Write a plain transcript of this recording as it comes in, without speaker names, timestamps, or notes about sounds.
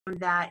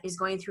that is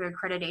going through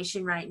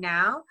accreditation right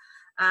now.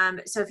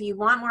 So if you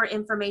want more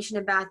information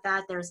about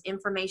that, there's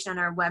information on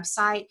our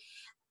website.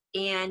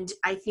 And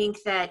I think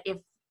that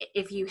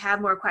if you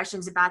have more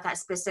questions about that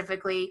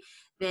specifically,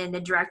 then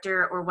the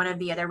director or one of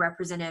the other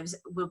representatives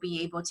will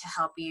be able to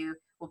help you,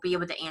 will be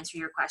able to answer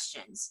your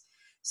questions.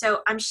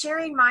 So I'm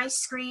sharing my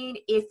screen.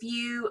 If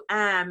you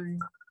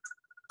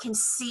can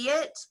see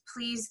it,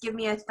 please give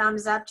me a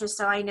thumbs up just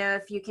so I know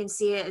if you can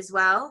see it as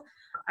well.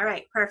 All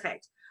right,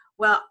 perfect.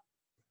 Well,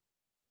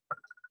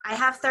 I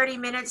have 30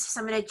 minutes,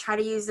 so I'm going to try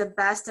to use the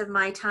best of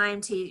my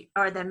time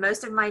or the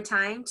most of my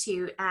time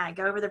to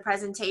go over the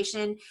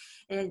presentation.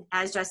 And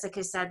as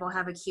Jessica said, we'll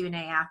have a Q&A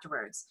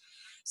afterwards.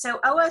 So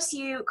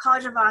OSU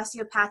College of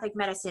Osteopathic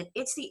Medicine,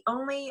 it's the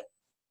only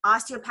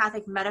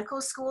osteopathic medical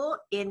school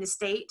in the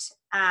state.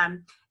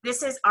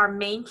 This is our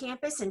main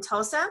campus in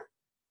Tulsa.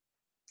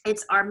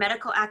 It's our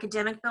medical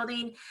academic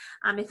building.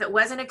 If it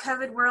wasn't a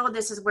COVID world,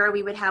 this is where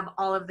we would have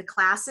all of the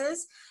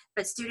classes,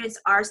 but students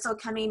are still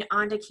coming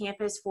onto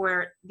campus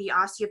for the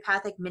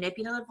osteopathic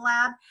manipulative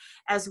lab,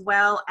 as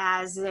well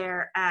as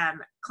their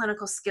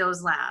clinical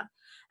skills lab.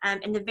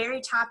 In the very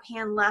top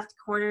hand left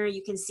corner,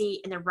 you can see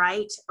in the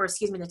right, or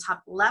excuse me, the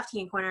top left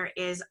hand corner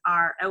is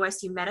our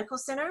OSU Medical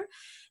Center.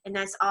 And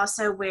that's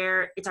also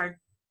where it's our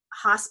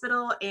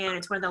hospital, and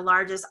it's one of the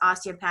largest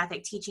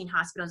osteopathic teaching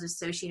hospitals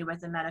associated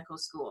with the medical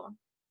school.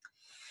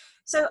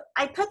 So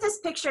I put this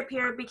picture up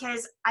here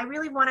because I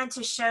really wanted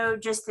to show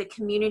just the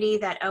community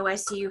that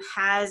OSU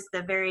has.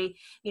 The very,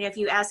 you know, if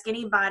you ask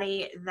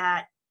anybody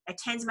that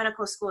attends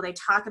medical school, they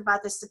talk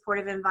about the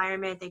supportive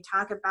environment. They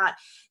talk about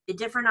the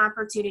different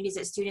opportunities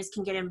that students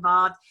can get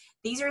involved.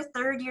 These are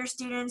third-year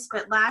students,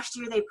 but last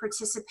year they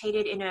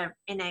participated in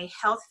a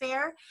health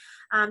fair.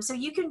 So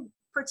you can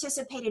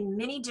participate in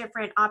many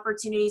different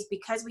opportunities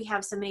because we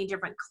have so many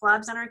different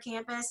clubs on our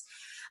campus.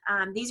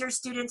 These are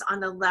students on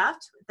the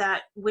left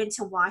that went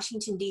to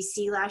Washington,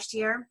 D.C. last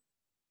year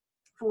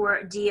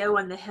for DO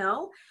on the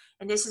Hill.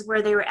 And this is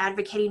where they were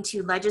advocating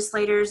to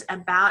legislators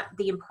about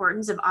the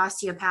importance of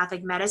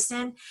osteopathic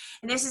medicine.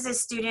 And this is a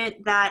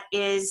student that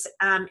is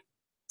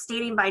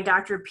standing by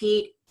Dr.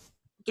 Pete,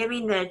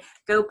 giving the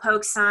Go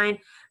Poke sign.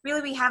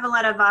 Really, we have a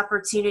lot of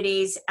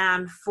opportunities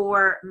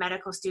for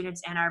medical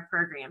students in our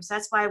program. So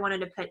that's why I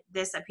wanted to put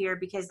this up here,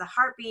 because the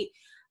heartbeat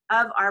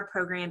of our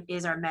program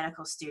is our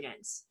medical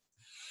students.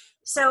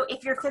 So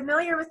if you're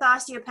familiar with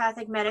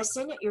osteopathic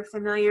medicine, you're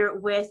familiar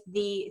with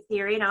the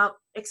theory, and I'll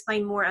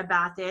explain more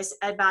about this,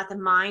 about the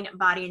mind,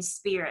 body, and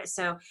spirit.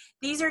 So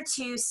these are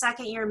two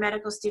second-year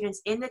medical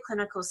students in the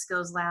clinical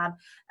skills lab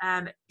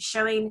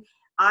showing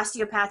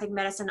osteopathic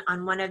medicine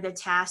on one of the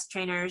task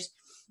trainers.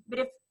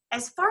 But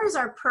as far as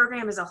our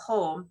program as a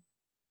whole,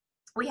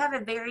 we have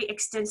a very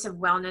extensive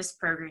wellness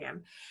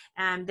program.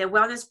 The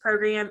wellness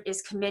program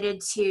is committed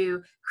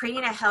to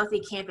creating a healthy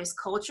campus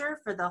culture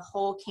for the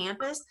whole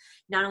campus,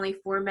 not only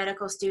for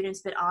medical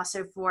students, but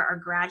also for our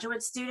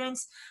graduate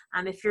students.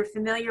 If you're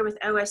familiar with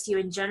OSU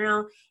in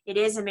general, it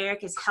is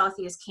America's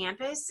healthiest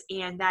campus,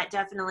 and that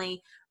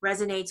definitely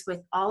resonates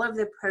with all of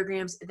the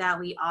programs that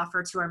we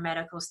offer to our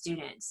medical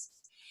students.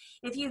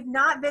 If you've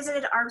not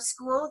visited our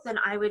school, then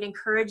I would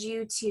encourage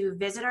you to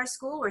visit our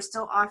school. We're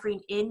still offering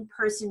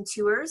in-person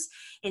tours,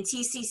 and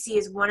TCC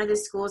is one of the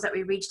schools that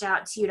we reached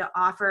out to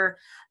offer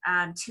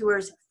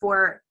tours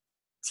for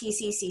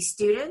TCC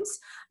students.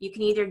 You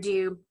can either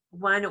do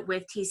one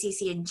with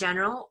TCC in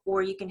general,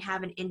 or you can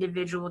have an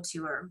individual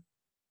tour.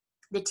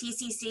 The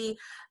TCC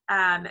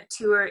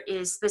tour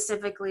is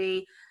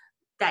specifically,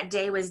 that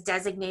day was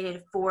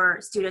designated for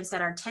students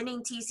that are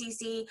attending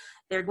TCC.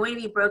 They're going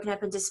to be broken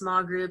up into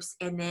small groups,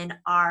 and then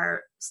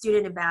our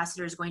student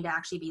ambassador is going to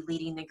actually be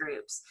leading the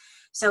groups.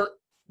 So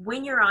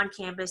when you're on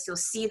campus, you'll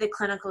see the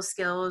clinical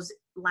skills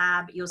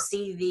lab, you'll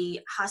see the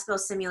hospital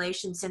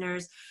simulation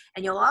centers,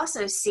 and you'll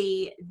also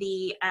see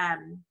the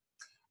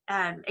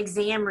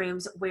exam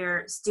rooms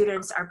where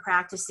students are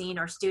practicing,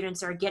 or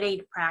students are getting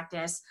to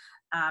practice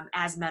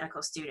as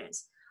medical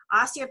students.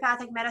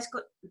 Osteopathic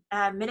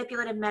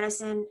manipulative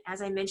medicine,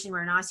 as I mentioned,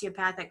 we're an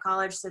osteopathic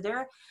college. So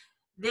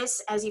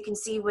this, as you can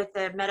see with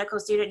the medical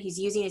student, he's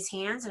using his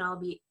hands, and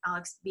I'll be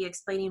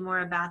explaining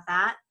more about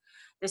that.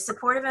 The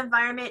supportive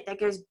environment,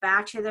 that goes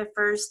back to the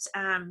first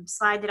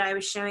slide that I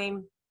was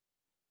showing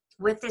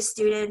with the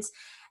students.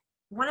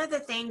 One of the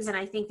things, and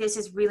I think this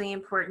is really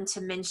important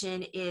to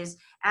mention, is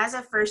as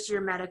a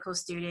first-year medical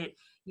student,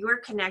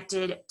 you're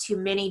connected to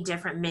many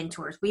different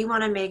mentors. We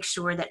want to make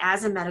sure that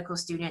as a medical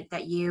student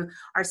that you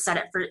are set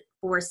up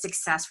for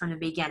success from the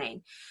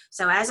beginning.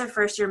 So as a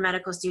first-year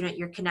medical student,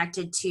 you're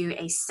connected to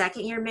a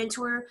second-year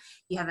mentor,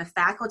 you have a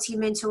faculty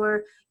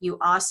mentor, you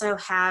also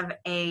have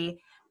a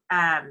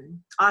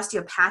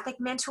osteopathic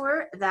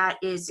mentor that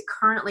is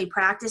currently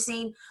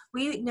practicing.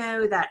 We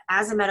know that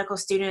as a medical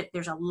student,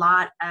 there's a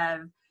lot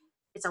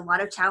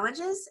of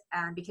challenges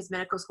because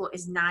medical school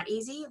is not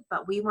easy,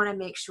 but we want to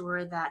make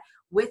sure that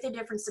with the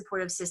different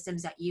supportive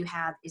systems that you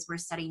have, is we're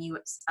setting you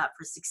up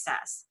for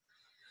success.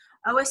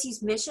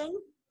 OSU's mission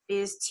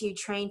is to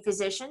train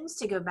physicians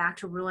to go back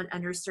to rural and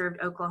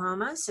underserved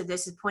Oklahoma. So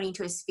this is pointing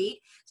to his feet.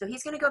 So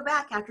he's going to go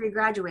back after he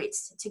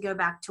graduates to go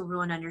back to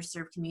rural and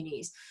underserved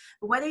communities.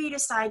 But whether you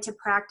decide to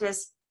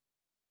practice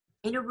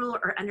in a rural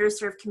or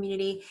underserved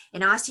community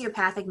in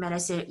osteopathic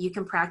medicine, you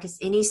can practice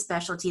any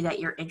specialty that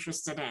you're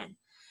interested in.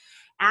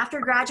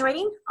 After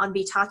graduating, I'll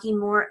be talking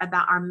more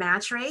about our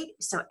match rate.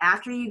 So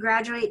after you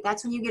graduate,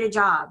 that's when you get a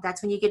job.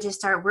 That's when you get to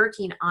start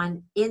working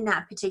in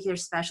that particular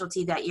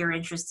specialty that you're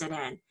interested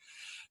in.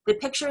 The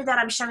picture that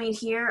I'm showing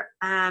here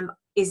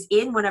is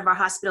in one of our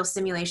hospital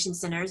simulation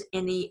centers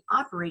in the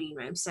operating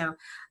room. So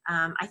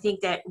I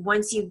think that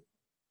once you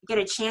get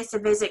a chance to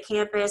visit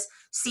campus,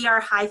 see our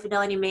high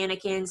fidelity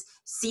mannequins,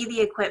 see the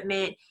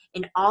equipment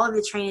and all of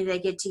the training they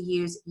get to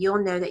use,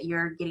 you'll know that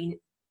you're getting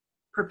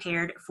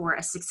prepared for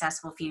a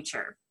successful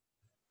future.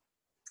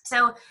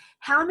 So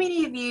how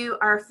many of you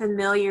are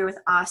familiar with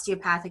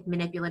osteopathic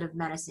manipulative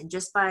medicine,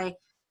 just by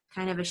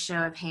kind of a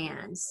show of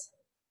hands?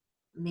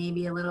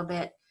 Maybe a little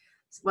bit.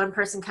 One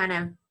person kind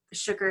of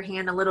shook her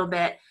hand a little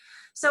bit.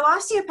 So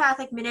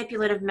osteopathic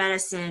manipulative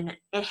medicine,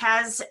 it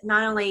has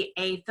not only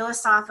a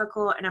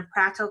philosophical and a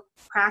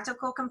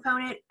practical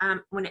component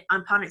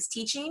upon its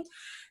teaching,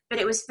 but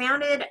it was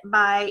founded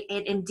by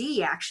an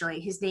MD, actually.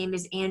 His name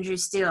is Andrew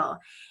Still,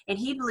 and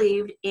he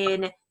believed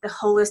in the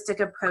holistic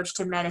approach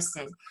to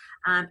medicine.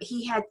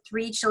 He had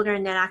 3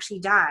 children that actually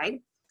died,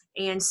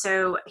 and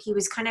so he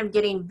was kind of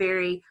getting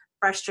very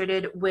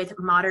frustrated with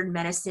modern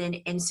medicine,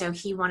 and so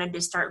he wanted to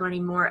start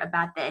learning more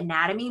about the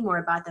anatomy, more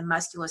about the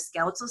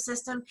musculoskeletal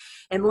system,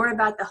 and more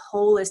about the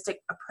holistic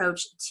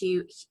approach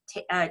to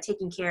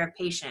taking care of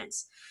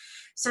patients.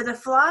 So the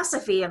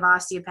philosophy of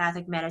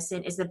osteopathic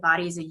medicine is the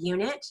body is a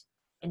unit,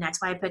 and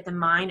that's why I put the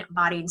mind,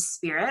 body, and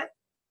spirit.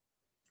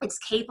 It's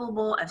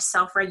capable of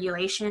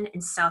self-regulation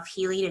and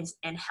self-healing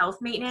and health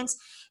maintenance.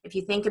 If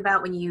you think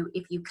about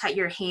if you cut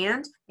your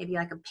hand, maybe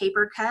like a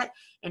paper cut,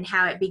 and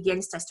how it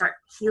begins to start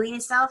healing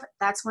itself,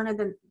 that's one of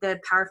the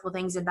powerful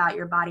things about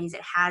your body, is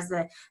it has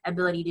the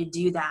ability to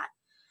do that.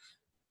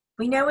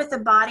 We know with the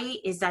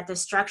body is that the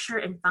structure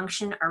and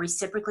function are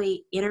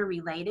reciprocally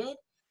interrelated.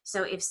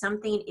 So if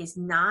something is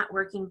not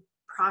working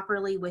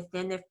properly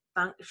within the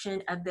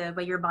function of the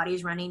way your body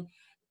is running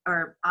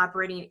or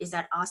operating, is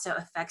that also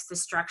affects the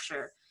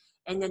structure.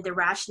 And then the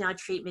rationale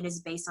treatment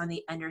is based on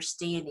the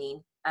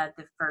understanding of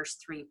the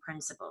first 3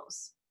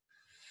 principles.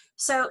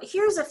 So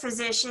here's a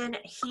physician.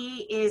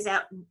 He is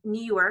at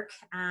New York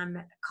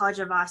College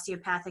of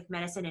Osteopathic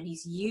Medicine, and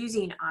he's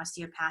using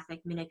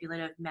osteopathic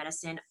manipulative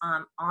medicine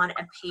on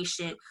a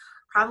patient,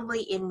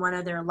 probably in one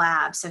of their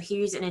labs. So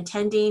he's an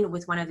attending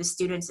with one of the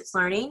students that's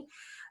learning.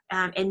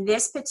 In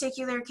this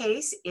particular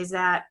case is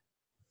that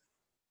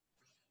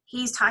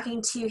he's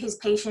talking to his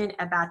patient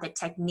about the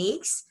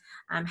techniques,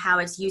 how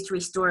it's used to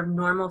restore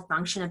normal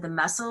function of the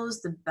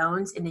muscles, the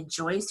bones, and the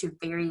joints through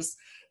various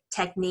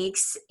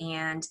techniques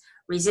and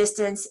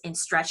resistance and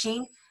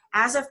stretching.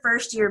 As a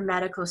first-year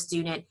medical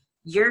student,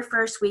 your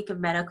first week of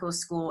medical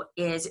school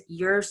is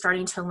you're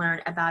starting to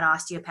learn about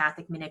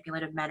osteopathic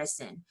manipulative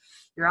medicine.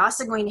 You're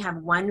also going to have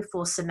 1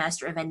 full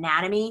semester of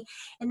anatomy.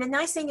 And the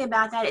nice thing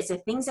about that is the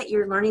things that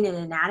you're learning in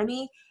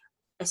anatomy,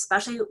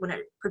 especially when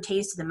it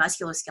pertains to the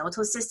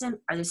musculoskeletal system,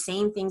 are the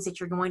same things that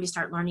you're going to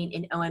start learning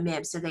in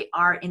OMM. So they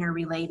are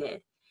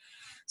interrelated.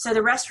 So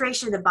the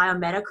restoration of the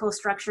biomedical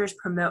structures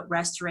promote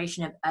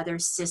restoration of other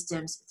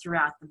systems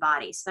throughout the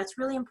body. So that's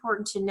really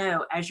important to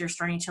know as you're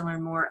starting to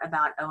learn more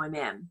about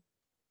OMM.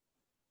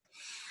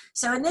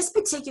 So in this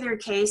particular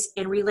case,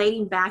 in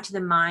relating back to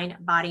the mind,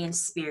 body, and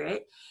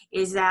spirit,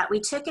 is that we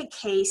took a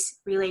case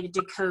related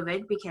to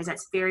COVID, because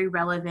that's very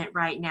relevant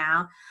right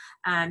now.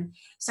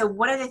 So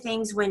one of the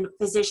things when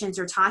physicians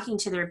are talking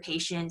to their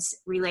patients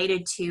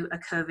related to a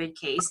COVID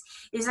case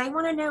is they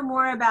want to know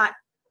more about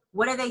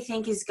what do they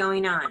think is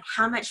going on?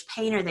 How much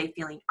pain are they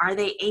feeling? Are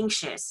they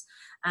anxious?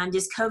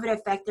 Does COVID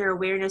affect their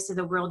awareness of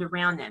the world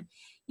around them?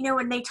 You know,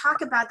 when they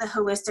talk about the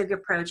holistic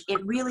approach,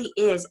 it really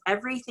is,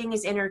 everything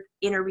is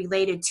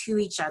interrelated to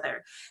each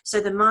other.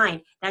 So the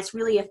mind, that's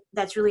really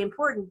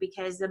important,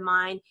 because the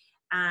mind,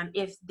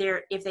 if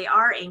they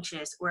are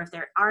anxious or if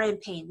they are in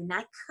pain, then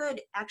that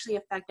could actually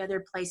affect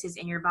other places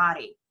in your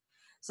body.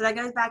 So that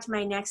goes back to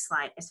my next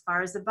slide. As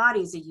far as the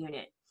body as a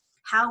unit,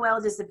 how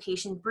well does the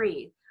patient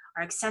breathe?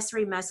 Are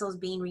accessory muscles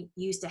being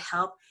used to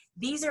help?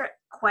 These are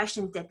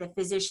questions that the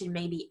physician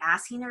may be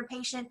asking their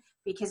patient,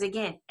 because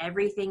again,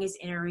 everything is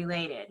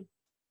interrelated.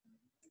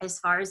 As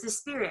far as the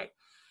spirit,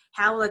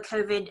 how will a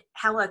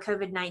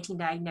COVID-19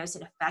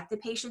 diagnosis affect the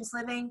patient's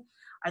living?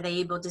 Are they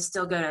able to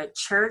still go to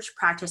church,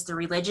 practice the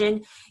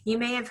religion? You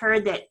may have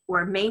heard that,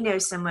 or may know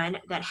someone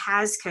that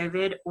has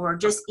COVID, or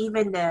just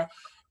even the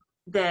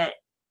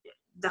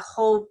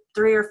whole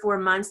 3 or 4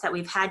 months that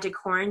we've had to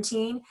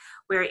quarantine,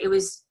 where it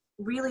was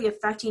really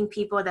affecting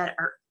people that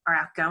are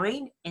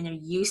outgoing and they're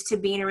used to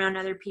being around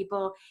other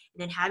people,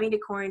 and then having to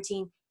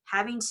quarantine,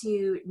 having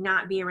to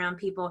not be around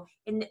people.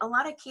 In a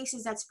lot of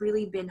cases, that's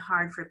really been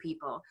hard for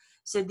people.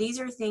 So these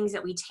are things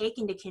that we take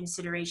into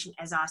consideration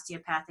as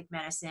osteopathic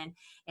medicine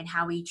and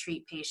how we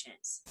treat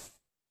patients.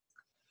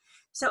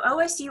 So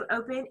OSU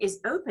is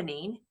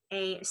opening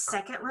a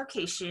second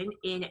location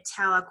in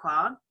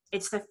Tahlequah.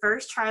 It's the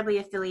first tribally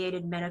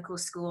affiliated medical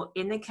school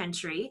in the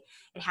country.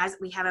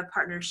 We have a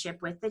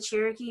partnership with the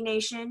Cherokee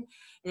Nation, and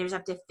there's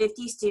up to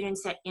 50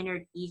 students that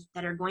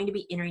are going to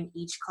be entering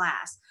each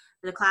class.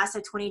 For the class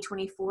of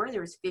 2024,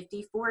 there was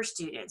 54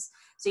 students.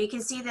 So you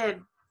can see the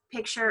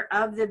picture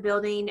of the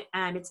building,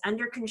 and it's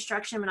under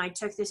construction. When I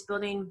took this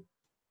building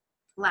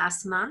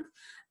last month,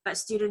 but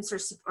students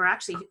or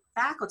actually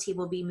faculty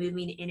will be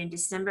moving in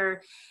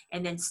December,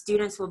 and then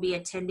students will be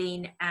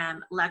attending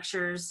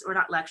lectures, or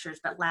not lectures,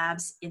 but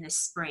labs in the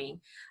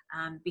spring.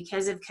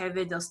 Because of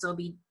COVID, they'll still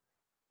be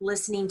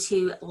listening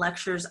to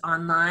lectures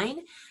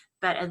online,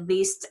 but at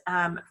least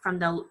from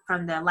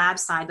the lab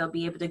side, they'll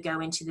be able to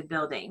go into the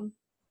building.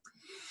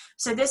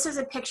 So this was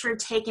a picture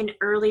taken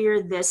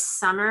earlier this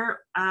summer,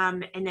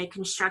 and the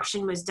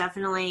construction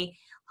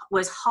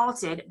was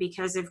halted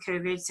because of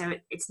COVID, so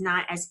it's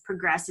not as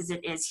progressed as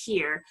it is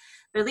here.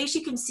 But at least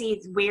you can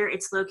see where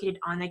it's located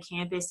on the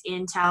campus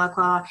in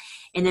Tahlequah.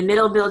 In the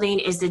middle building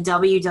is the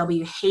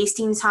W.W.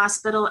 Hastings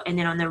Hospital, and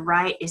then on the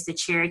right is the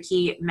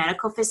Cherokee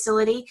Medical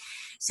Facility.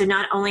 So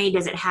not only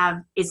is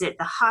it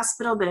the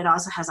hospital, but it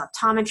also has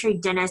optometry,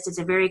 dentist. It's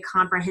a very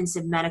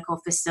comprehensive medical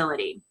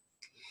facility.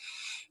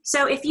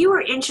 So if you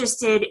are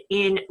interested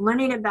in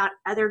learning about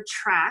other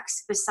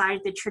tracks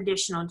besides the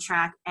traditional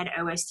track at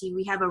OSU,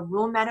 we have a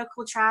rural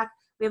medical track,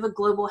 we have a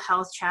global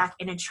health track,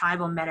 and a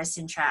tribal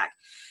medicine track.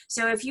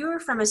 So if you are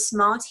from a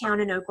small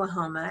town in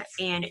Oklahoma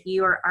and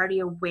you are already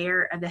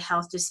aware of the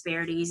health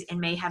disparities and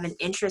may have an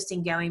interest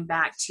in going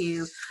back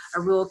to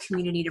a rural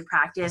community to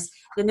practice,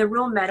 then the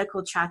rural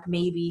medical track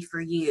may be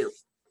for you.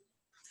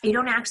 You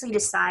don't actually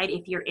decide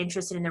if you're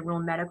interested in the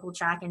rural medical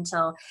track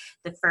until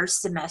the first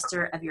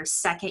semester of your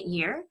second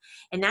year.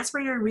 And that's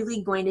where you're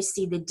really going to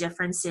see the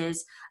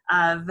differences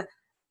of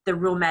the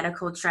rural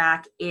medical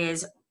track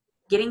is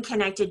getting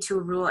connected to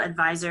a rural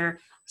advisor,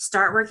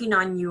 start working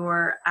on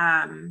your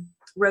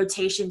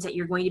rotations that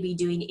you're going to be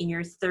doing in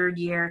your third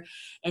year.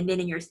 And then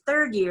in your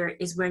third year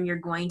is when you're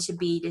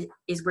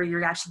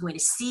actually going to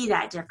see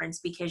that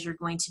difference, because you're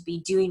going to be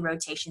doing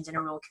rotations in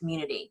a rural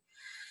community.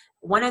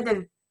 One of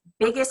the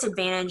biggest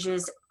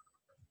advantages,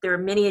 there are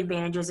many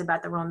advantages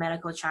about the rural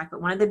medical track, but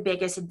one of the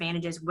biggest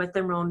advantages with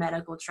the rural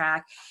medical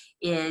track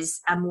is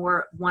a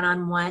more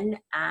one-on-one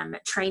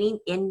training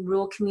in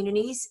rural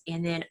communities,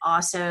 and then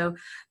also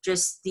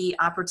just the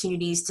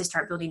opportunities to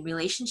start building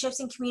relationships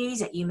in communities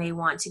that you may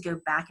want to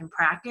go back and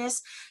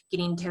practice,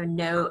 getting to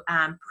know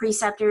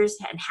preceptors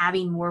and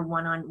having more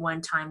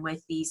one-on-one time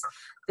with these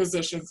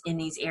physicians in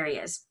these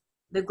areas.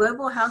 The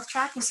global health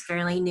track is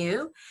fairly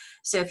new,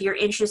 so if you're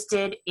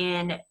interested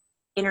in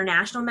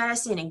international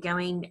medicine and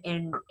going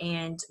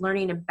and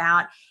learning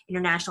about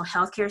international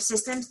healthcare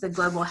systems, the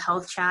global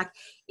health track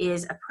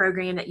is a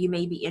program that you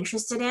may be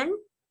interested in.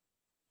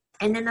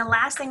 And then the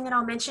last thing that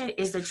I'll mention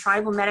is the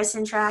tribal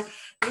medicine track.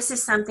 This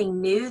is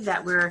something new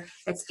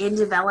that's in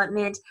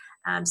development,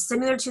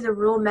 similar to the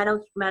rural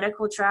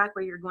medical track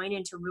where you're going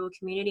into rural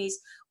communities.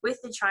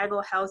 With the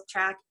tribal health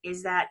track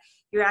is that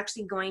you're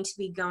actually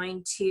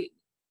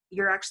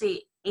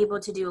able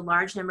to do a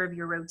large number of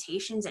your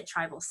rotations at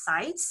tribal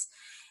sites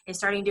and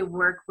starting to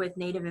work with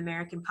Native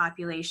American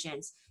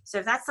populations. So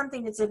if that's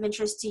something that's of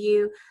interest to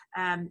you,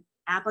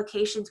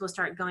 applications will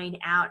start going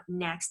out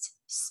next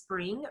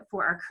spring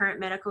for our current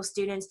medical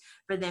students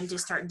for them to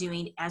start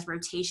doing as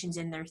rotations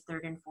in their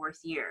third and fourth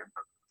year.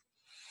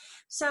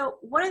 So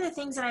one of the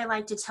things that I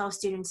like to tell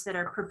students that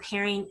are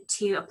preparing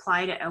to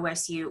apply to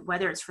OSU,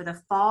 whether it's for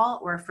the fall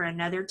or for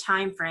another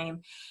time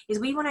frame, is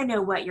we want to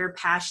know what your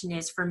passion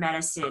is for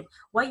medicine,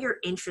 what your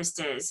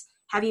interest is.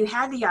 Have you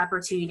had the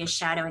opportunity to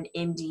shadow an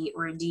MD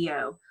or a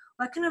DO?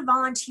 What kind of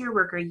volunteer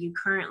work are you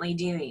currently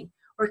doing?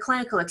 Or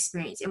clinical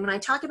experience? And when I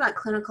talk about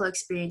clinical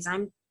experience,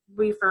 I'm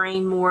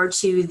referring more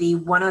to the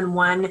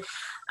one-on-one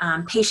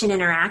patient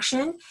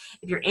interaction.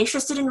 If you're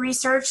interested in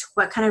research,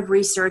 what kind of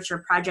research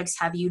or projects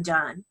have you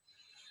done?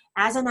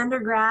 As an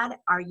undergrad,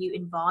 are you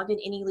involved in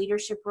any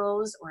leadership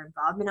roles or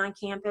involvement on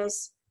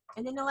campus?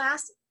 And then the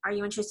last, are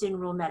you interested in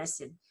rural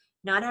medicine?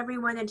 Not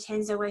everyone that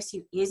attends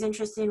OSU is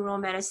interested in rural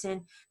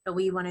medicine, but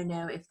we want to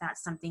know if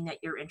that's something that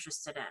you're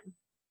interested in.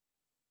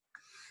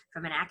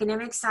 From an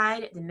academic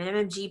side, the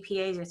minimum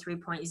GPA is a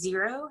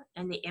 3.0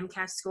 and the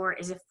MCAT score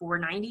is a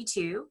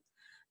 492.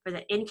 For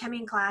the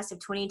incoming class of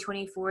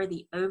 2024,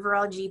 the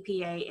overall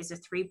GPA is a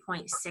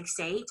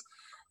 3.68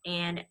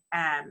 and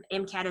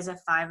MCAT is a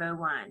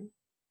 501.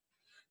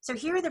 So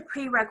here are the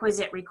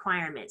prerequisite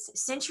requirements.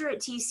 Since you're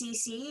at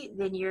TCC,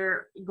 then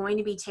you're going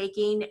to be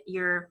taking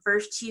your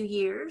first 2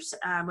 years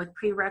with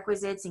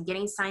prerequisites and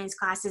getting science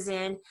classes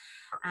in.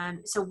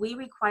 So we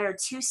require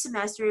 2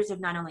 semesters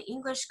of not only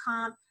English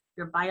comp,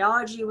 your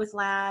biology with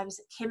labs,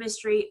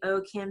 chemistry,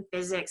 OChem,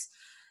 physics.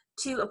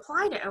 To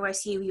apply to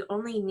OSU, you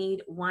only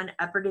need 1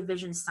 upper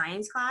division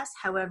science class.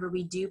 However,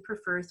 we do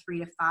prefer 3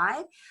 to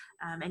 5.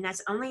 And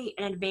that's only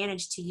an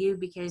advantage to you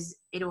because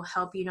it'll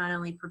help you not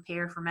only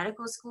prepare for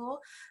medical school,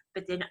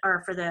 but then,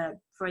 or for the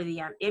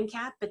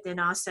MCAT, but then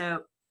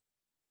also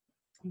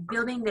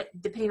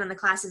depending on the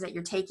classes that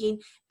you're taking,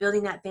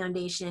 building that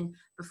foundation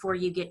before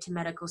you get to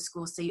medical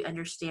school so you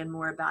understand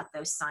more about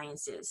those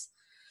sciences.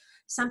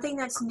 Something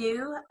that's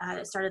new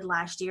that started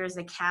last year is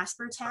the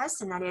Casper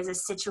test, and that is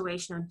a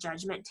situational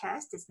judgment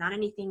test. It's not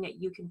anything that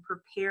you can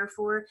prepare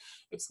for.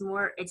 It's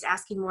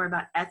asking more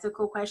about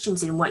ethical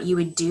questions and what you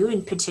would do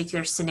in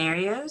particular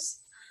scenarios.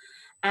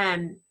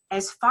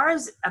 As far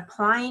as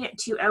applying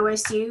to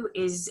OSU,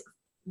 is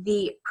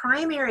the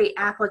primary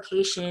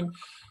application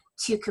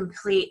to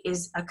complete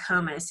is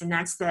ACOMAS, and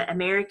that's the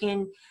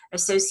American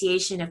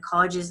Association of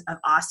Colleges of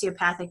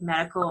Osteopathic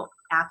Medical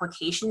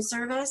Application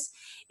Service.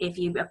 If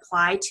you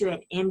apply to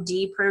an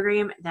MD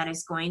program, that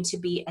is going to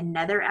be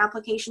another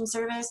application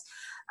service,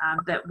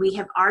 but we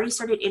have already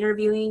started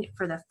interviewing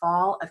for the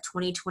fall of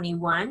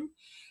 2021.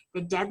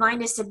 The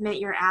deadline to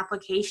submit your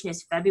application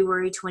is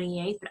February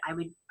 28th, but I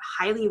would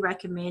highly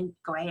recommend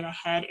going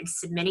ahead and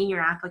submitting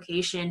your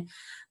application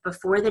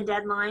before the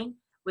deadline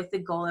with the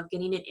goal of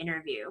getting an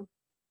interview.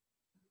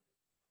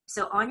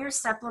 So on your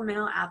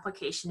supplemental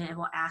application, it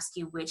will ask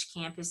you which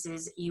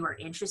campuses you are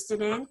interested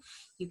in.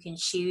 You can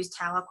choose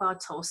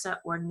Tahlequah, Tulsa,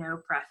 or no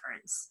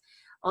preference.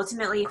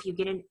 Ultimately, if you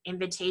get an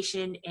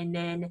invitation and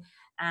then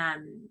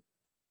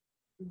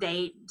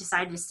they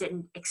decide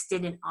to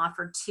extend an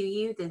offer to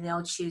you, then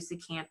they'll choose the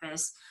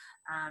campus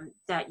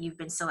that you've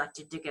been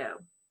selected to go.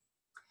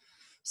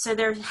 So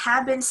there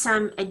have been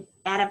some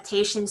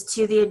adaptations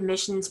to the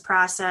admissions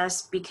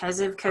process because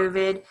of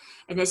COVID,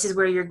 and this is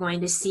where you're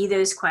going to see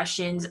those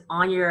questions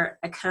on your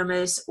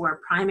ACOMAS or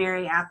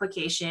primary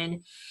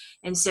application.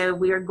 And so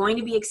we are going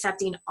to be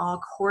accepting all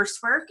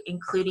coursework,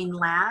 including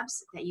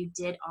labs that you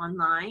did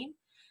online.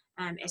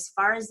 As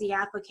far as the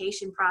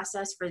application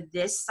process for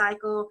this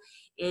cycle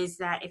is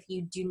that if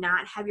you do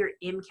not have your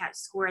MCAT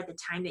score at the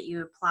time that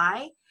you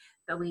apply,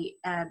 but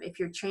if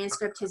your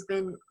transcript has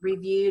been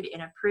reviewed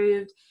and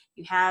approved,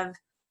 you have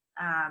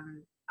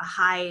a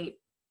high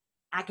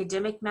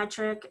academic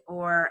metric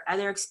or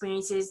other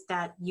experiences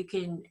that you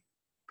can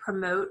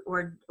promote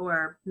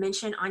or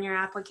mention on your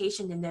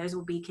application, then those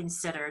will be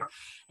considered.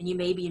 And you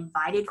may be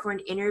invited for an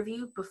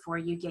interview before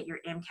you get your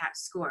MCAT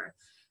score.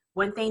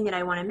 One thing that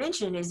I want to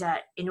mention is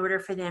that in order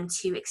for them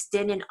to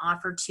extend an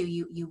offer to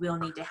you, you will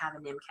need to have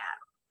an MCAT.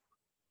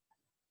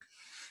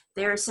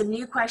 There are some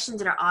new questions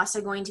that are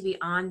also going to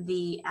be on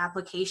the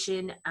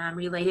application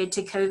related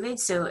to COVID.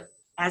 So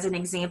as an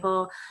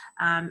example,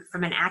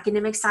 from an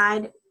academic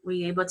side, were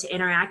you able to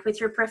interact with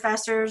your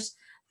professors?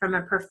 From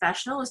a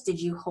professional, did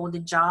you hold a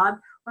job?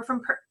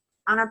 Or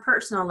on a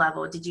personal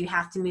level, did you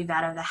have to move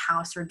out of the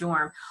house or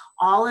dorm?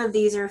 All of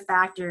these are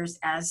factors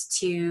as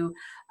to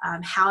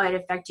how it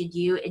affected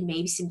you and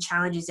maybe some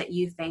challenges that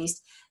you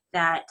faced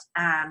that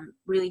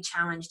really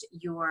challenged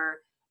your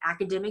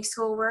academic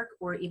schoolwork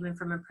or even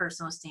from a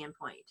personal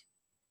standpoint.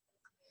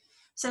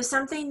 So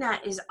something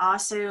that is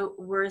also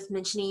worth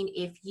mentioning,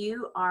 if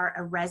you are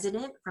a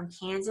resident from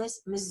Kansas,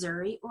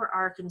 Missouri, or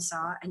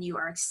Arkansas, and you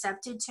are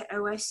accepted to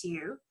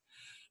OSU,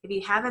 if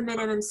you have a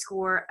minimum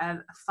score of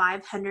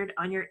 500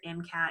 on your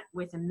MCAT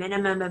with a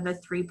minimum of a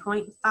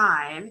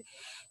 3.5,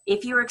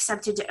 if you're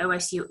accepted to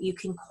OSU, you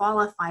can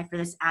qualify for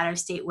this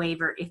out-of-state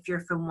waiver if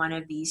you're from one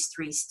of these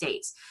 3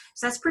 states.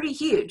 So that's pretty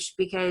huge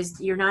because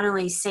you're not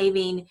only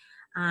saving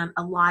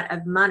a lot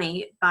of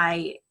money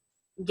by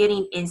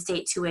getting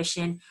in-state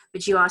tuition,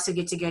 but you also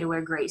get to go to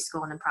a great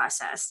school in the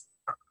process.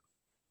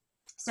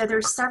 So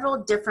there's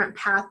several different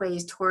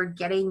pathways toward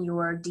getting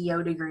your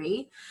DO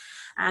degree.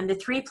 The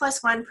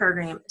 3+1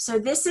 program. So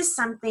this is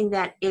something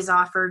that is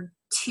offered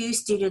to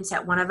students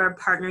at one of our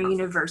partner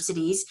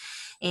universities,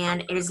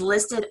 and it is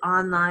listed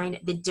online,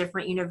 the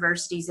different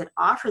universities that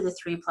offer the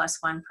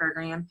 3+1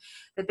 program.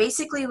 But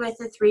basically with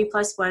the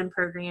 3+1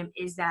 program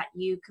is that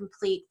you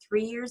complete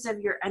 3 years of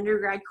your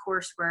undergrad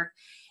coursework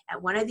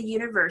at one of the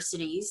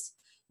universities.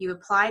 You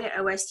apply to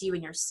OSU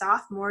in your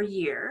sophomore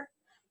year.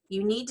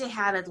 You need to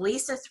have at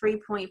least a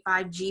 3.5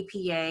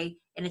 GPA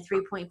and a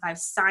 3.5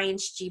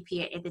 science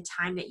GPA at the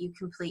time that you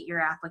complete your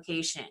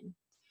application.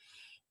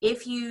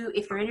 If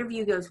your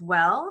interview goes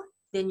well,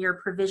 then you're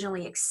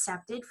provisionally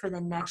accepted for the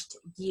next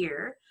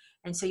year.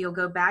 And so you'll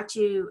go back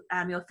to,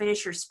 you'll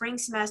finish your spring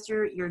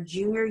semester, your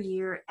junior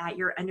year at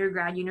your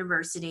undergrad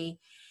university.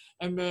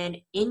 And then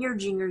in your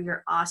junior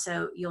year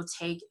also, you'll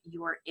take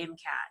your MCAT.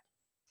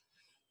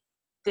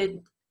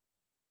 The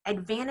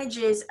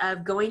advantages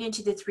of going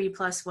into the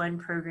 3+1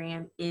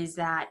 program is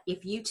that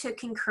if you took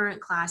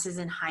concurrent classes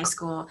in high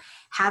school,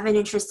 have an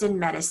interest in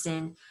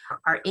medicine,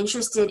 are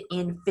interested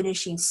in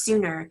finishing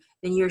sooner,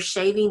 then you're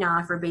shaving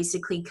off or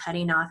basically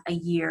cutting off a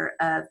year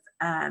of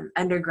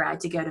undergrad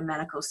to go to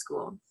medical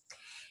school.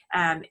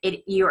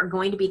 You are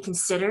going to be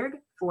considered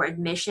for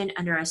admission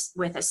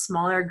with a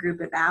smaller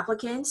group of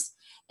applicants.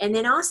 And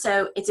then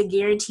also it's a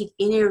guaranteed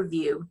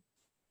interview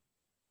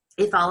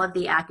if all of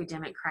the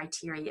academic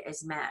criteria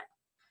is met.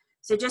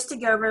 So just to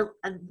go over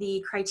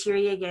the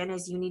criteria again,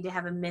 is you need to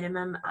have a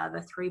minimum of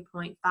a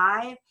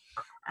 3.5,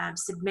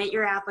 submit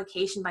your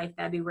application by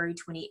February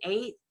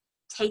 28th,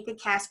 take the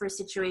Casper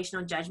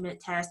situational judgment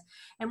test.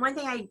 And one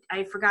thing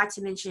I forgot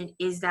to mention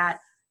is that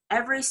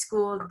every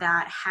school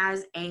that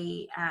has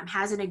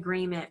an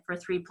agreement for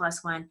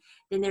 3+1,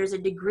 then there's a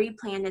degree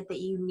plan that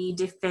you need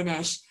to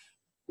finish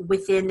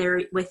within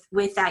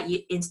with that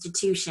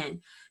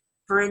institution.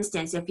 For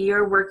instance, if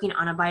you're working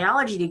on a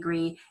biology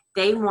degree,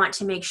 they want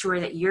to make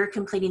sure that you're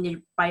completing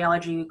the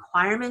biology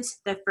requirements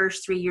the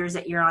first 3 years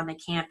that you're on the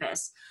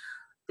campus.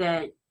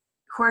 The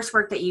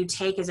coursework that you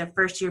take as a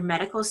first-year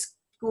medical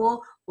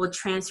school will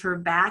transfer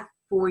back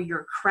for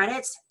your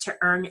credits to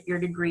earn your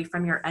degree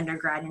from your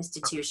undergrad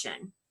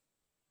institution.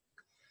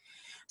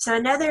 So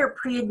another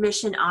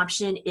pre-admission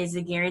option is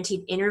the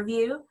guaranteed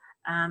interview.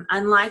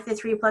 Unlike the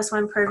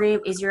 3+1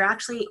 program, is you're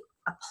actually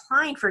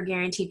applying for a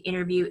guaranteed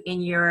interview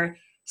in your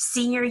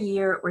senior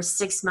year or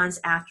 6 months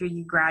after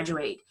you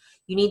graduate.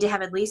 You need to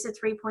have at least a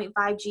 3.5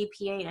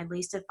 GPA and at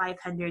least a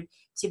 500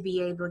 to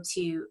be able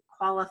to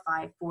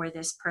qualify for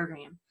this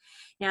program.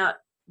 Now,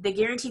 the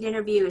guaranteed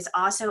interview is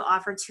also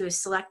offered to a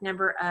select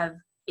number of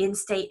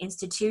in-state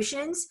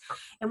institutions.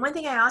 And one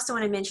thing I also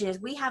want to mention is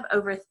we have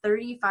over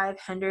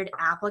 3,500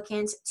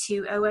 applicants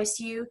to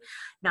OSU.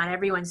 Not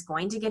everyone's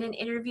going to get an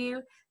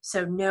interview.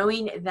 So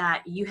knowing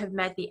that you have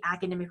met the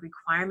academic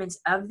requirements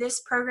of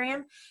this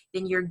program,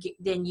 then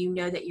you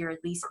know that you're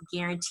at least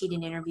guaranteed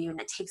an interview, and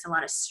that takes a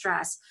lot of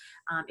stress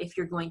if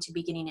you're going to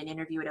be getting an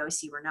interview at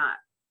OSU or not.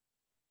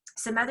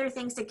 Some other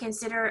things to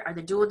consider are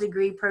the dual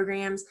degree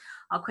programs.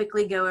 I'll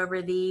quickly go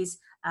over these,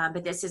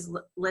 but this is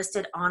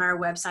listed on our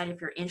website if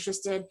you're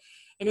interested.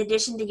 In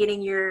addition to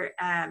getting your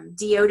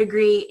DO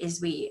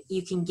degree,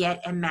 you can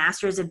get a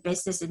Master's of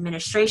Business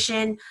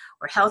Administration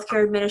or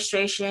Healthcare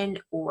Administration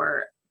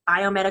or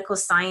Biomedical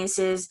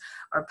Sciences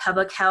or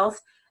Public Health.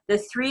 The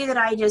three that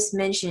I just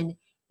mentioned,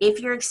 if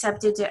you're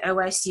accepted to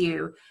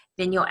OSU,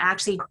 then you'll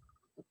actually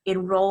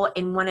enroll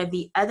in one of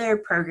the other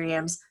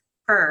programs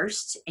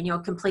first, and you'll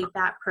complete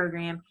that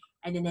program,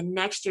 and then the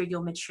next year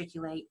you'll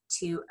matriculate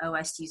to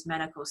OSU's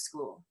medical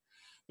school.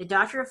 The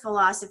Doctor of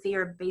Philosophy,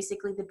 or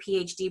basically the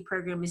PhD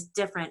program, is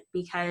different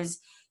because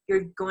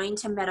you're going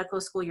to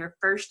medical school your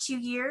first 2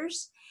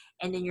 years,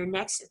 and then your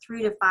next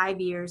 3 to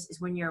 5 years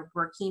is when you're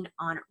working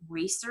on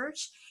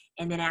research.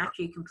 And then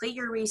after you complete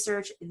your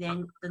research,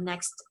 then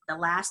the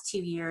last 2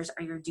 years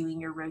are you're doing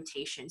your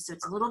rotation. So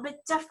it's a little bit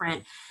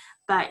different,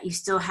 but you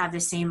still have the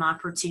same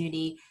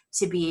opportunity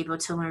to be able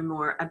to learn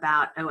more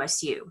about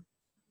OSU.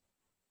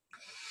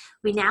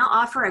 We now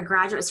offer a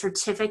graduate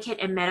certificate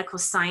in medical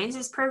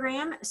sciences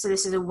program. So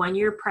this is a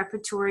 1-year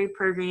preparatory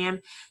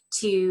program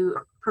to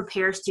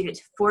prepare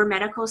students for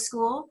medical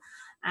school.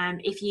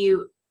 If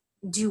you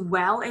do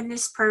well in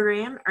this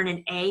program, earn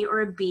an A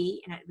or a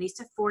B and at least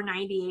a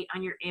 498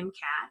 on your MCAT,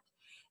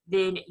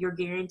 then you're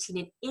guaranteed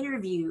an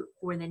interview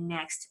for the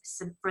next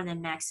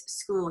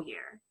school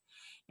year.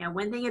 Now,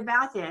 one thing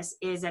about this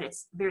is that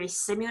it's very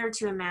similar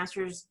to a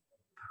master's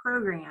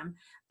program,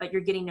 but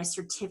you're getting a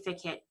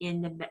certificate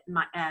in the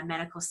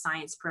medical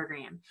science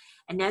program.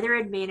 Another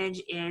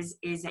advantage is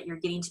that you're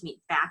getting to meet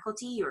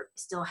faculty. You're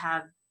still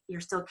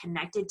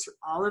connected to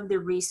all of the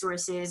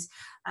resources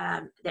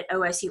that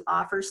OSU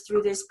offers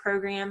through this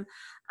program.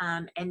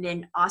 And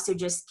then also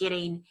just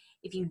getting,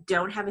 if you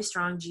don't have a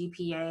strong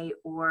GPA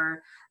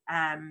or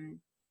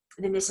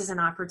then this is an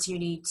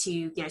opportunity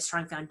to get a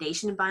strong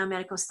foundation in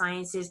biomedical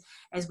sciences,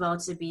 as well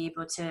as to be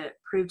able to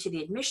prove to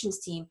the admissions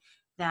team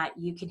that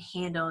you can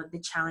handle the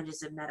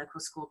challenges of medical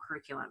school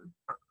curriculum.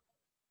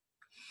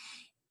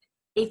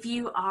 If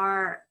you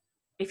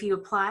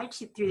apply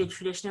through the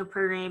traditional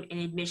program and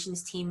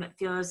admissions team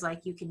feels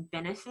like you can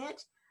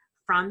benefit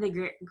from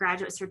the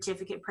graduate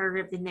certificate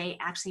program, then they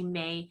actually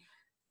may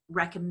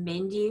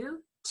recommend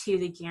you to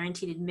the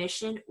guaranteed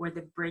admission or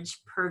the bridge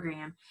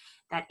program.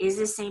 That is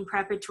the same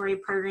preparatory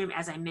program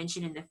as I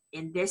mentioned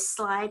in this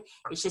slide.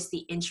 It's just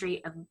the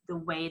entry of the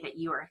way that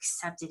you are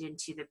accepted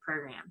into the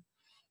program.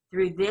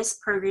 Through this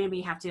program,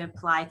 you have to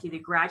apply through the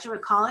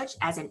graduate college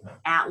as an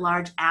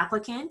at-large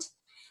applicant.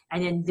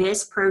 And then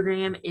this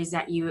program is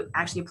that you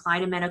actually apply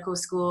to medical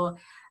school,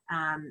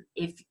 and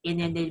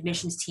then the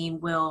admissions team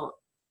will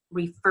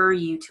refer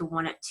you to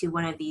one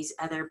of these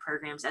other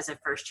programs as a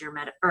first-year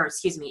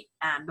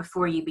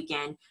before you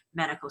begin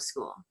medical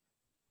school.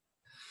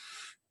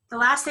 The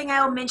last thing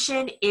I will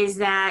mention is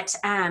that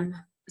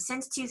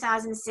since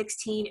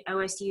 2016,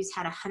 OSU's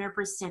had a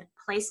 100%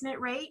 placement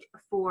rate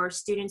for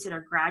students that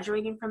are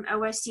graduating from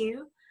OSU.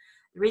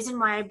 The reason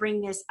why I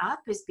bring this up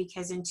is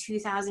because in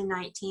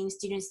 2019,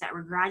 students that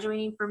were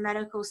graduating from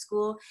medical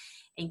school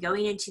and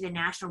going into the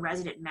National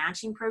Resident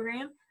Matching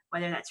Program,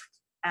 whether that's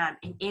an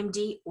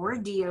MD or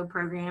a DO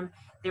program,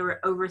 there were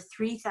over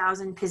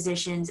 3,000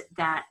 positions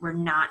that were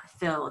not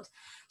filled.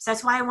 So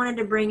that's why I wanted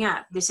to bring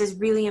up, this is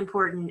really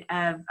important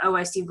of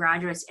OSU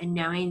graduates and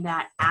knowing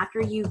that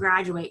after you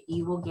graduate,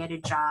 you will get a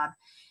job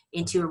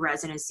into a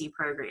residency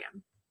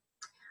program.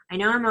 I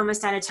know I'm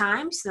almost out of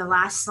time, so the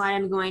last slide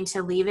I'm going to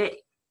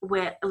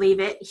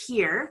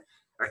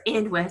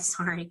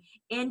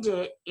end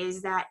it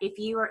is that if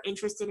you are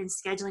interested in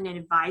scheduling an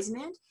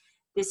advisement,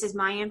 this is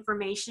my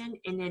information,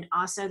 and then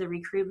also the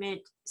recruitment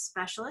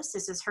specialist,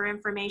 this is her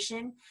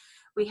information.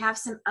 We have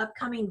some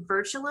upcoming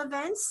virtual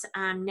events.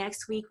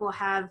 Next week, we'll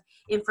have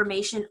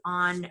information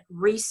on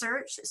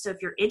research. So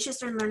if you're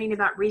interested in learning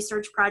about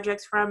research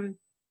projects from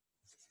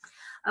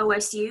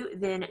OSU,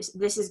 then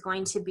this is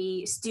going to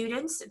be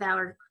students that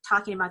are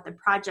talking about the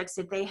projects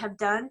that they have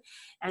done,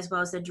 as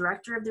well as the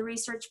director of the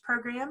research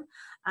program.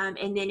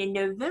 And then in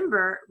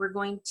November, we're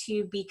going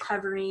to be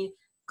covering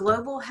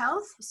global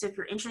health. So if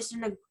you're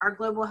interested in our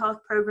global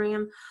health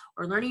program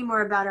or learning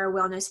more about our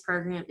wellness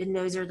program, then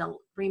those are the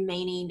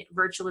remaining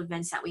virtual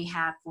events that we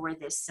have for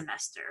this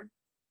semester.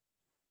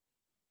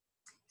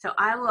 So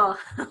I will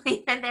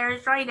leave it there,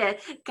 trying to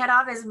cut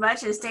off as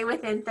much and stay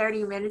within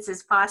 30 minutes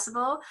as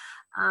possible.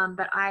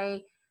 But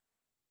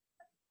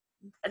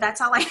that's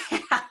all I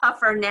have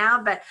for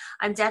now, but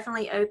I'm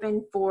definitely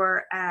open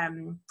for,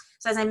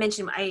 so as I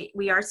mentioned,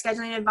 we are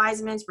scheduling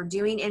advisements, we're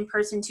doing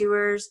in-person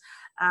tours.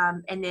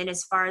 And then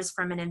as far as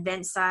from an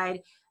event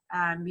side,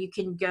 you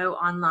can go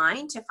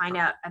online to find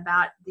out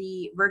about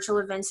the virtual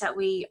events that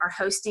we are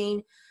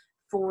hosting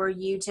for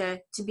you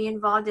to be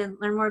involved and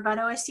learn more about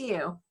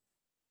OSU.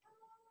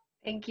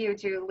 Thank you,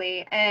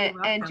 Julie.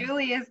 And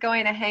Julie is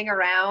going to hang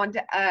around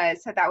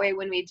so that way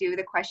when we do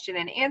the question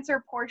and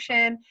answer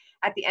portion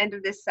at the end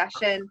of this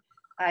session,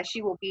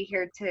 she will be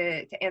here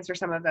to answer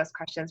some of those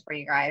questions for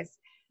you guys.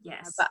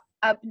 Yes. But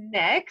up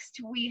next,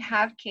 we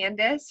have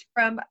Candace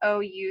from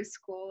OU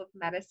School of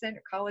Medicine,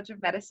 or College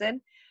of Medicine.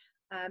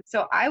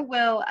 So I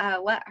will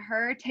let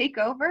her take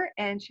over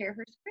and share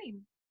her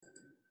screen.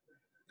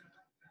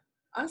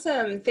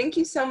 Awesome. Thank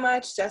you so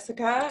much,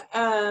 Jessica.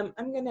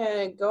 I'm going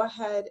to go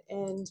ahead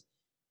and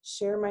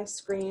share my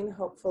screen.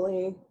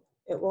 Hopefully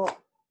it will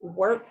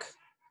work.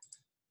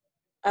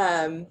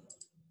 Let's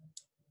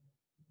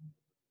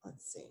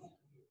see.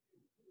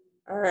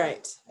 All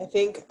right. I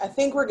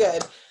think we're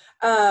good.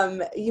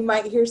 You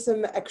might hear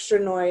some extra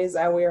noise.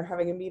 We are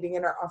having a meeting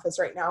in our office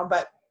right now,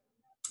 but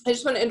I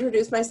just want to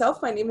introduce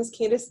myself. My name is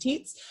Candace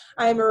Teets.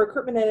 I'm a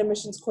recruitment and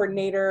admissions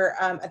coordinator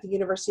at the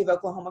University of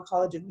Oklahoma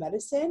College of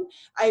Medicine.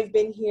 I've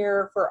been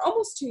here for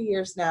almost 2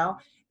 years now,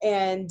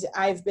 and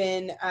I've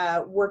been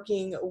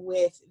working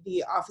with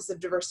the Office of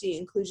Diversity,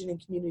 Inclusion,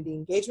 and Community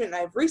Engagement,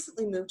 and I've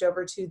recently moved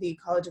over to the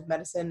College of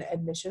Medicine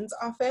admissions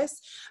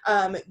office.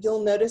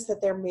 You'll notice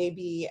that there may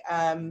be,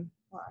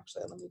 well,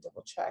 actually, let me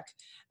double check,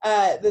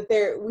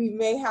 that we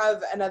may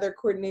have another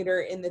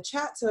coordinator in the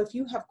chat. So if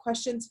you have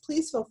questions,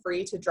 please feel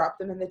free to drop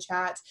them in the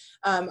chat.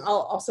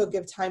 I'll also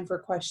give time for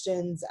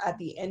questions at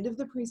the end of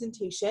the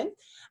presentation.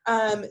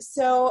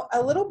 So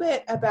a little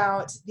bit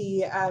about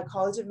the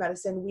College of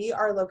Medicine. We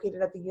are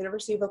located at the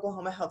University of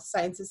Oklahoma Health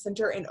Sciences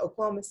Center in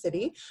Oklahoma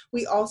City.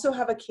 We also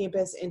have a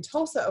campus in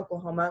Tulsa,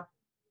 Oklahoma,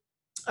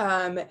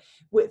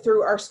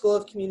 through our School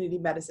of Community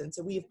Medicine.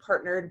 So we've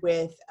partnered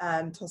with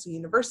Tulsa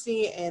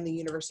University and the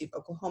University of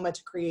Oklahoma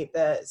to create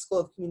the School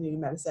of Community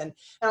Medicine.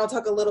 And I'll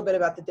talk a little bit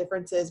about the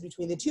differences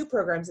between the two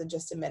programs in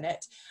just a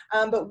minute.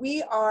 But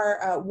we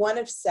are one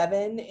of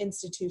 7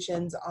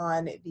 institutions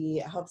on the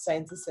Health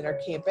Sciences Center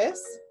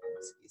campus.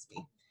 Excuse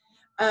me.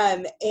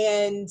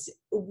 And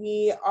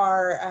we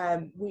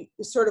are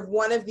sort of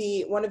one of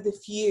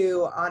the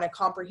few on a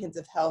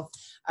comprehensive health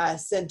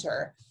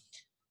center.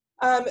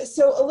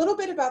 So a little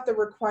bit about the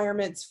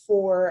requirements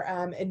for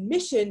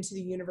admission to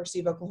the University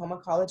of Oklahoma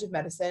College of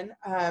Medicine.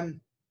 On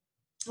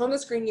the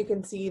screen, you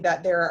can see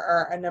that there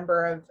are a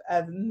number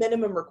of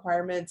minimum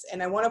requirements,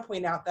 and I want to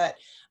point out that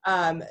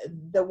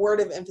the word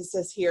of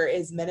emphasis here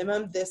is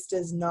minimum. This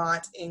does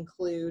not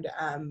include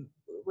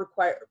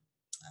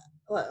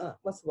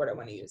what's the word I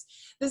want to use?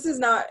 This does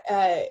not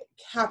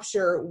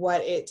capture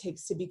what it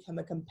takes to become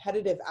a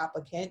competitive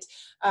applicant,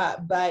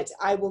 but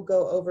I will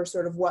go over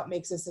sort of what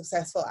makes a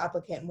successful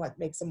applicant and what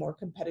makes a more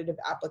competitive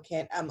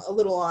applicant a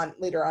little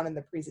later on in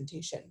the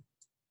presentation.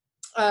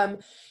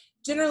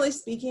 Generally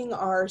speaking,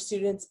 our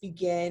students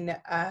begin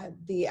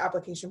the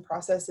application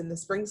process in the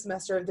spring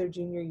semester of their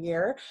junior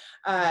year,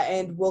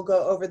 and we'll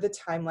go over the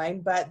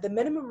timeline, but the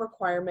minimum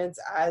requirements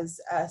as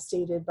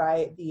stated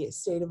by the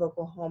State of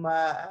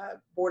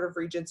Oklahoma Board of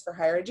Regents for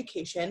Higher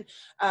Education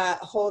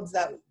holds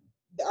that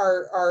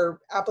our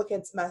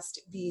applicants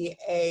must be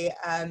a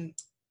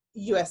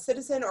U.S.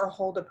 citizen or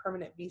hold a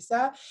permanent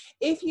visa.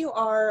 If you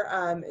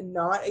are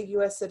not a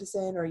U.S.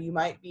 citizen, or you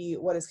might be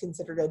what is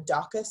considered a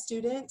DACA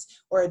student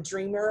or a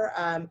dreamer,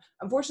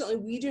 unfortunately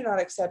we do not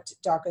accept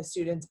DACA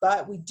students,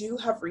 but we do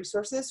have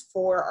resources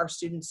for our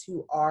students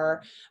who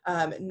are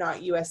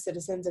not U.S.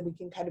 citizens, and we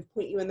can kind of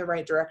point you in the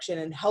right direction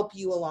and help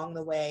you along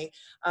the way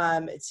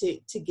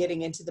to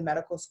getting into the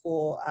medical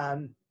school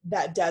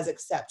that does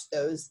accept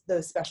those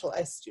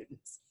specialized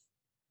students.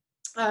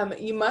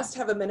 You must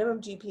have a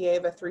minimum GPA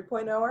of a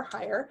 3.0 or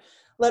higher.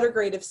 letter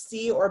grade of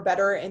C or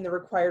better in the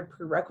required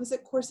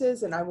prerequisite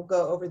courses, and I will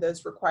go over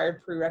those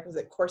required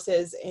prerequisite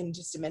courses in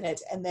just a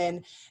minute, and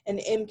then an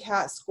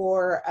MCAT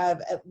score of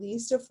at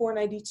least a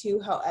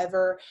 492.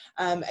 However,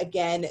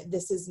 again,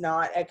 this is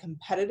not a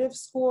competitive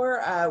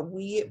score.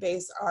 We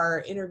base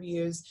our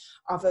interviews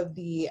off of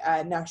the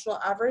national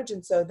average,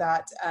 and so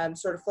that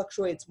sort of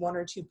fluctuates 1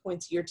 or 2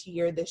 points year to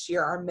year. This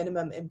year, our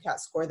minimum MCAT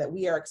score that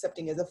we are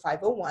accepting is a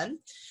 501.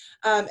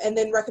 And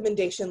then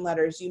recommendation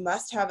letters. You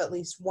must have at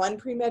least 1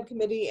 pre-med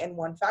committee and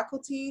 1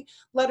 faculty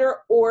letter,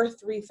 or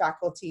 3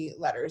 faculty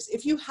letters.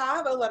 If you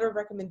have a letter of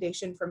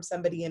recommendation from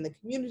somebody in the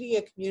community,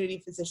 a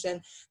community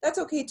physician, that's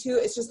okay too.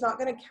 It's just not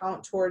going to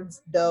count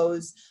towards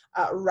those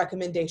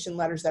recommendation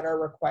letters that are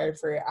required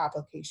for your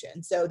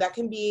application. So that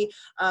can be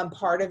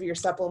part of your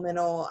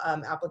supplemental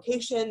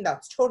application.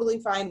 That's totally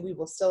fine. We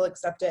will still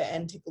accept it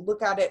and take a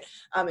look at it.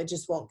 It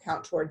just won't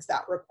count towards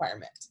that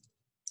requirement.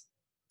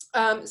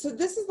 So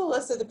this is the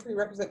list of the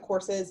prerequisite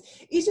courses.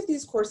 Each of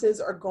these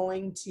courses are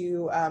going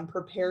to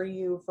prepare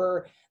you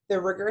for the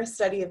rigorous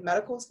study of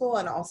medical school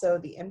and also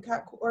the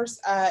MCAT course.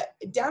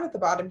 Down at the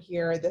bottom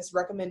here, this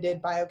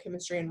recommended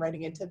biochemistry and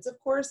writing intensive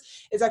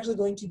course is actually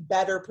going to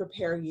better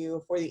prepare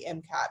you for the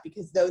MCAT,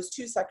 because those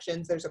 2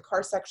 sections, there's a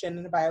CAR section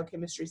and a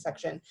biochemistry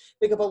section,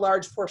 pick up a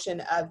large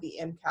portion of the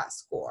MCAT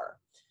score.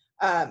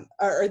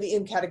 Or the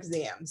MCAT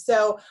exam.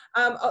 So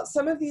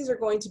some of these are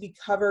going to be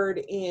covered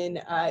in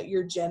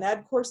your gen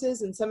ed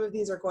courses, and some of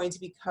these are going to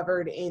be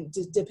covered in,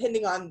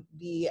 depending on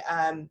the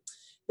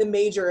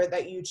major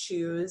that you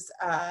choose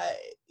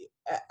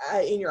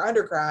in your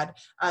undergrad.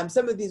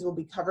 Some of these will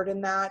be covered in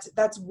that.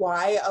 That's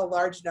why a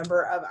large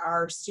number of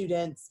our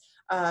students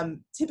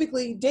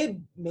typically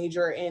did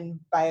major in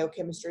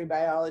biochemistry,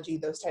 biology,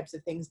 those types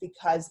of things,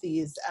 because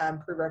these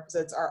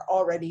prerequisites are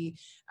already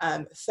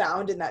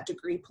found in that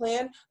degree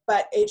plan.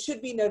 But it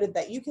should be noted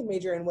that you can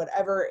major in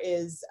whatever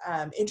is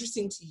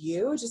interesting to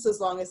you, just as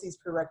long as these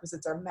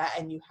prerequisites are met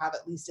and you have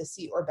at least a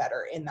C or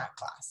better in that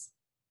class.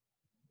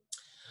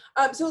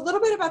 So a little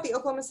bit about the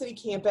Oklahoma City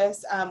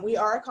campus. We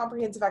are a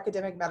comprehensive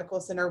academic medical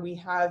center. We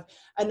have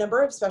a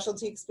number of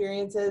specialty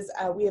experiences.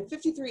 We have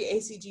 53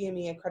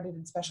 ACGME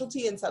accredited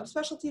specialty and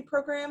subspecialty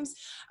programs.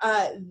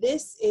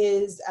 This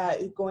is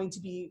going to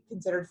be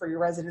considered for your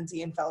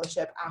residency and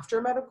fellowship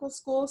after medical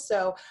school.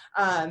 So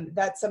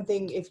that's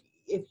something,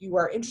 if you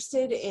are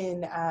interested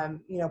in,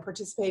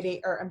 participating,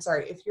 or I'm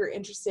sorry, if you're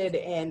interested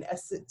in a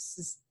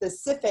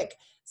specific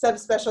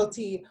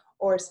subspecialty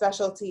or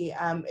specialty,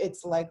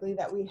 it's likely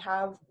that we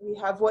have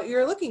what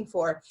you're looking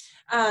for.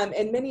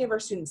 And many of our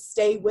students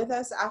stay with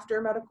us after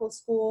medical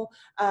school,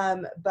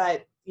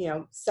 but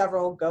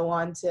several go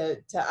on to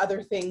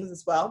other things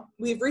as well.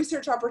 We have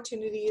research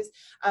opportunities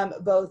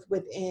both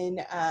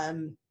within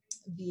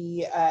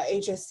the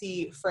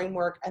HSC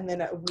framework, and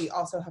then we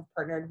also have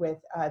partnered with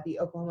the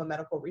Oklahoma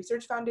Medical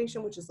Research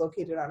Foundation, which is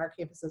located on our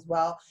campus as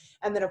well.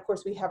 And then of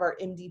course we have our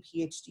MD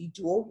PhD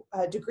dual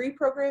degree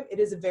program. It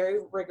is a very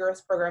rigorous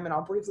program, and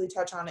I'll briefly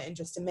touch on it in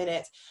just a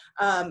minute,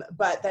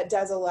 but that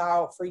does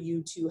allow for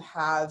you to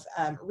have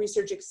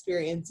research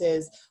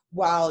experiences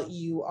while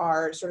you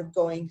are sort of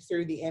going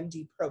through the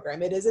MD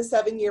program. It is a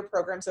 7-year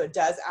program, so it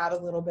does add a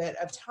little bit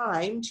of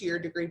time to your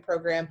degree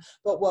program,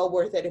 but well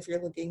worth it if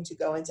you're looking to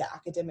go into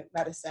academic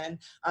medicine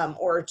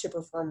or to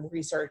perform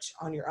research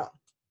on your own.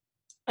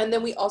 And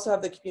then we also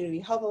have the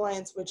Community Health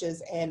Alliance, which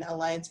is an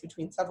alliance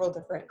between several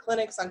different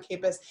clinics on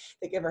campus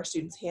that give our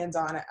students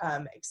hands-on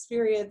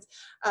experience,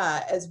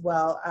 as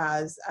well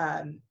as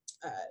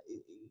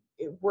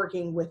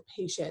working with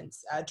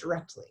patients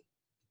directly.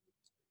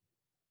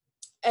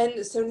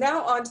 And so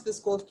now on to the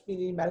School of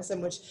Community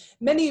Medicine, which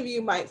many of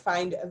you might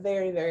find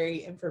very, very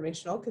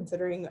informational,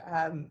 considering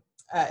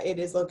it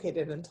is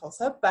located in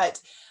Tulsa,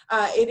 but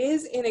it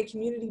is in a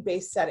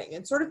community-based setting.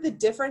 And sort of the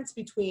difference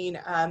between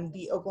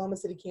the Oklahoma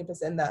City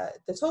campus and the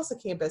Tulsa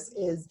campus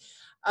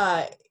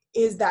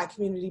is that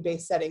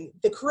community-based setting.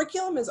 The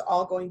curriculum is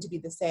all going to be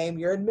the same.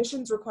 Your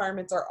admissions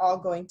requirements are all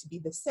going to be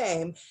the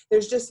same.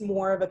 There's just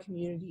more of a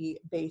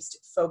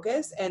community-based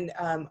focus, and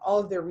all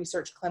of their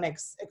research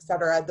clinics, et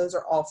cetera, those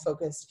are all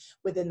focused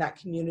within that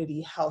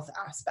community health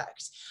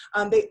aspect.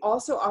 They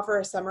also offer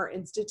a summer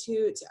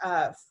institute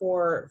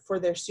for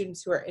their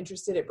students who are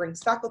interested. It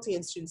brings faculty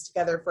and students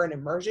together for an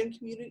immersion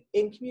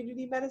in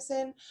community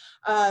medicine.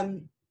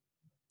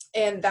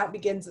 And that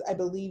begins, I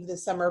believe, the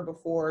summer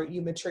before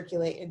you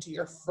matriculate into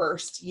your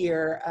first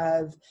year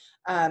of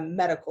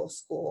medical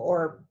school,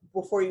 or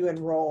before you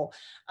enroll.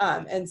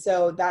 And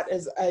so that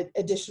is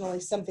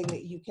additionally something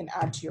that you can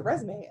add to your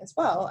resume as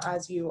well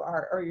as you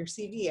are, or your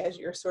CV as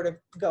you're sort of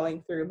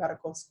going through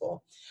medical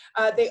school.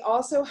 They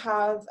also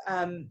have,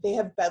 they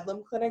have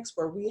Bedlam clinics,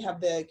 where we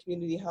have the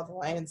Community Health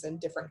Alliance and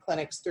different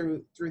clinics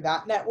through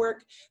that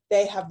network.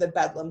 They have the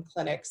Bedlam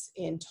clinics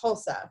in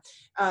Tulsa.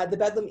 The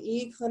Bedlam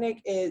E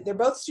clinic they're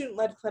both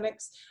student-led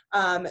clinics.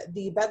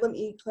 The Bedlam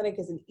E clinic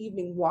is an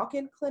evening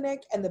walk-in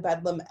clinic, and the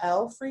Bedlam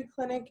L free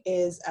clinic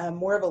is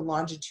more of a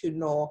longitudinal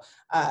longitudinal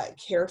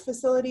care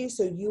facility.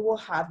 So you will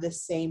have the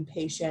same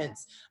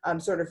patients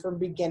sort of from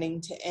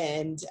beginning to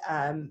end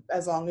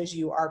as long as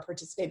you are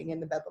participating in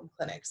the Bedlam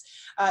clinics.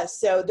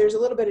 So there's a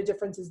little bit of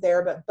differences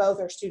there, but both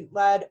are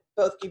student-led,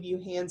 both give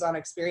you hands-on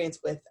experience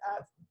with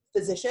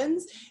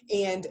physicians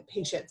and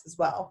patients as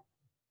well.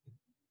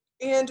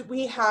 And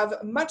we have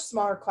much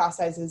smaller class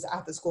sizes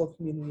at the School of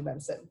Community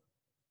Medicine.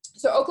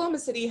 So Oklahoma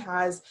City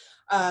has,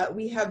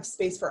 we have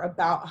space for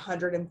about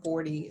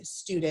 140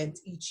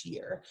 students each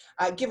year,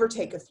 give or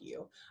take a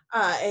few.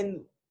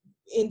 And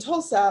in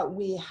Tulsa,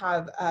 we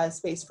have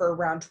space for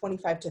around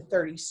 25 to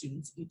 30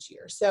 students each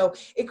year. So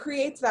it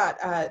creates that,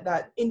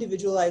 that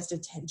individualized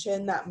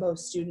attention that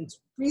most students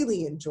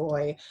really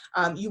enjoy.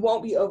 You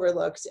won't be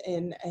overlooked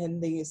in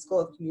the School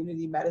of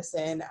Community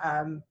Medicine,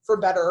 for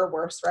better or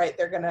worse, right?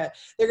 They're gonna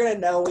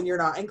know when you're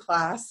not in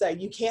class.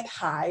 You can't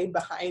hide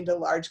behind a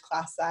large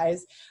class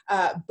size,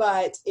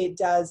 but it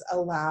does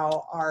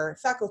allow our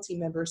faculty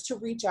members to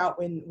reach out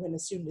when a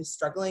student is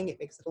struggling. It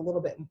makes it a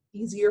little bit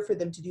easier for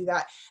them to do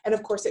that. And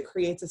of course, it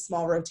creates a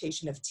small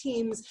rotation of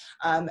teams,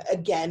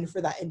 again,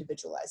 for that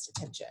individualized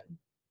attention.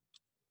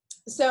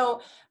 So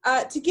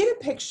to get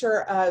a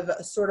picture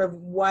of sort of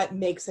what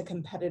makes a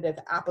competitive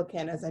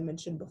applicant, as I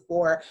mentioned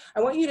before, I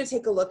want you to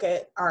take a look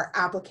at our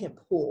applicant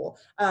pool.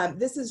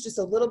 This is just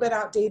a little bit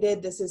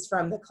outdated. This is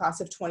from the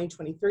class of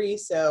 2023.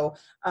 So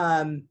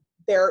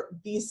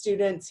these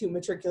students who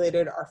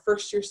matriculated are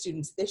first-year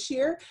students this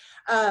year.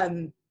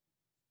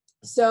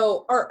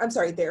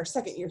 They are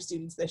second-year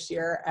students this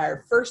year.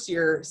 Our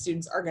first-year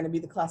students are going to be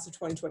the class of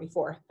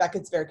 2024. That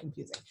gets very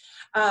confusing.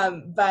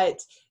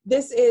 But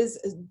this is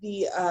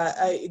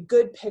a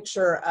good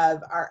picture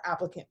of our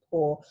applicant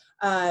pool.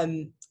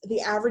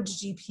 The average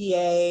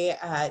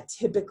GPA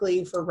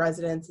typically for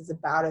residents is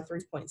about a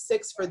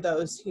 3.6 for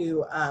those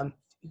who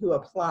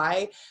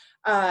apply.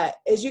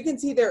 As you can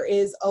see, there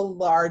is a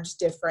large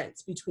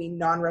difference between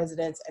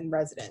non-residents and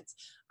residents.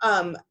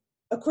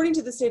 According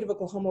to the state of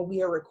Oklahoma,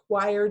 we are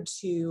required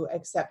to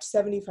accept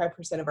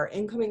 75% of our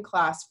incoming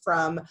class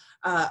from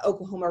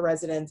Oklahoma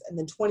residents and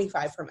then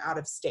 25 from out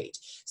of state.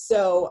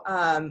 So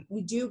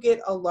we do get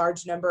a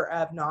large number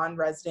of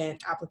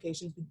non-resident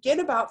applications. We get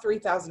about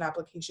 3,000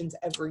 applications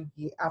every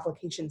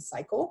application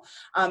cycle,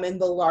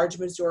 and the large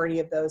majority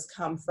of those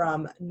come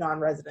from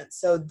non-residents.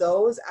 So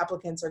those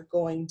applicants are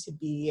going to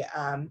be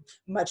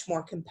much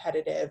more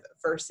competitive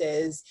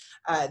versus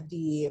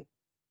the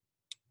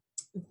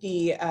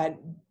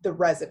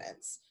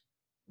residents.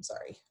 I'm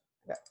sorry,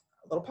 I got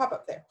a little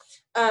pop-up there.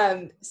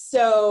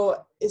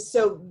 So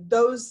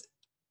those,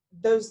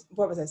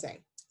 what was I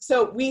saying?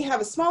 So we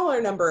have a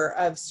smaller number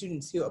of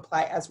students who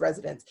apply as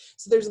residents.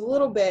 So there's a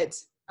little bit,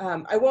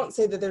 I won't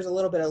say that there's a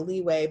little bit of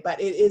leeway, but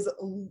it is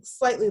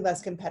slightly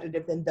less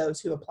competitive than those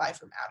who apply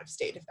from out of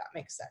state, if that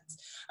makes sense.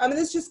 And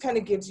this just kind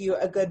of gives you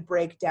a good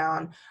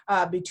breakdown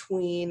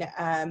between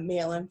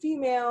male and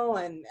female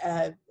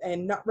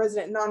and not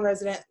resident,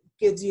 non-resident.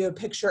 Gives you a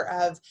picture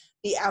of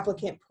the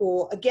applicant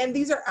pool. Again,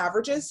 these are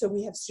averages, so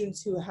we have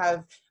students who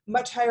have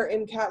much higher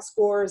MCAT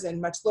scores and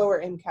much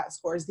lower MCAT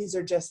scores. These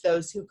are just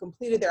those who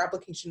completed their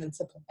application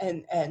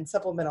and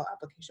supplemental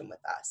application with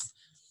us.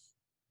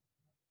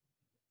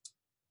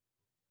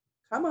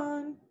 Come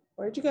on,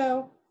 where'd you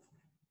go?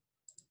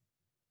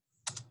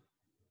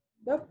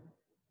 Nope,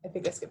 I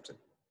think I skipped it.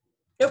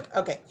 Nope,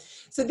 okay.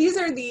 So these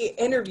are the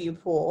interview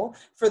pool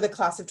for the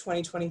class of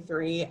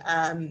 2023.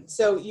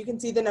 So you can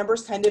see the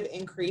numbers kind of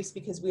increase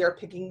because we are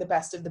picking the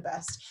best of the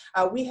best.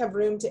 We have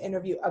room to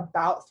interview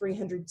about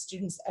 300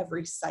 students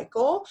every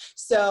cycle.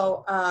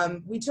 So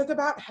we took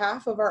about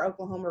half of our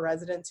Oklahoma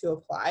residents who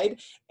applied,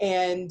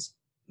 and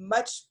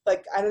much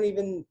like, I don't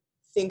even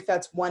think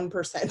that's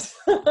 1%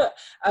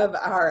 of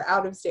our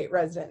out-of-state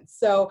residents.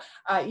 So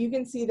you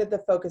can see that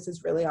the focus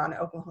is really on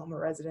Oklahoma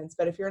residents.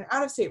 But if you're an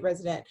out-of-state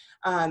resident,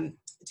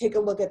 take a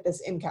look at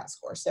this MCAT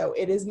score. So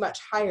it is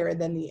much higher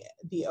than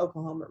the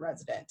Oklahoma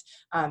resident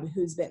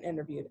who's been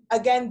interviewed.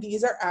 Again,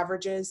 these are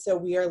averages, so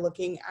we are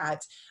looking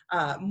at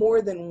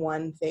more than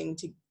one thing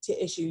to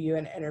issue you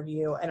an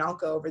interview, and I'll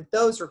go over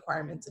those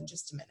requirements in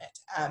just a minute.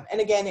 And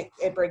again,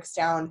 it breaks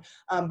down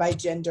by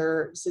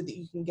gender so that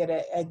you can get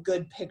a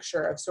good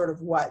picture of sort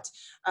of what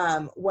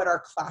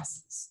our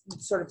class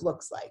sort of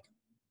looks like.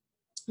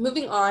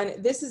 Moving on,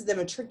 this is the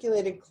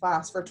matriculated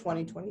class for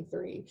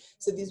 2023.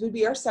 So these would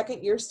be our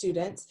second-year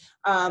students.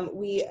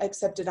 We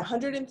accepted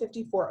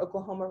 154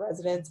 Oklahoma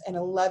residents and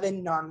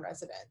 11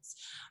 non-residents.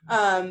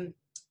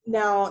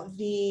 Now,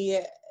 the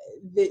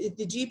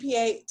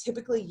GPA,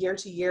 typically year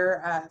to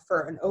year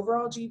for an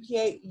overall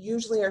GPA,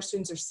 usually our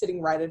students are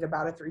sitting right at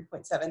about a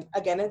 3.7.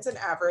 Again, it's an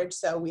average,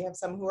 so we have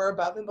some who are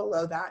above and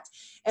below that.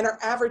 And our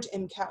average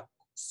MCAT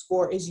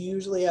score is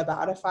usually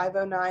about a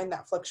 509.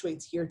 That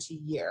fluctuates year to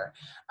year.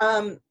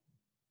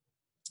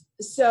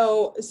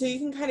 So you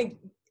can kind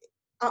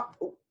of,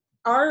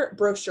 Our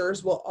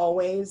brochures will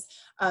always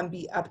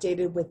be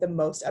updated with the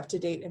most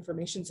up-to-date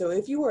information. So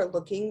if you are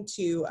looking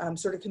to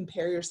sort of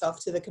compare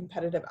yourself to the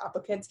competitive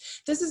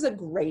applicants, this is a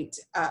great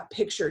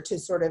picture to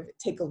sort of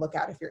take a look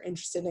at if you're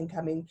interested in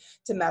coming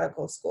to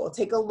medical school.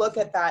 Take a look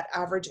at that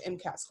average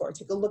MCAT score.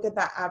 Take a look at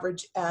that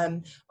average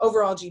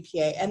overall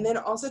GPA, and then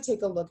also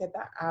take a look at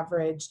that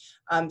average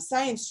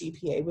science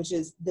GPA, which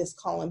is this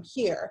column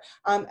here.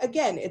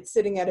 Again, it's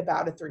sitting at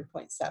about a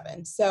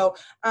 3.7. So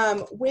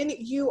when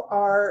you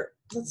are,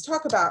 let's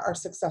talk about our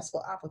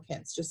successful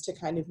applicants just to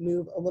kind of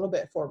move a little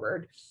bit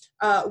forward.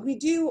 We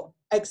do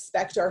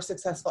expect our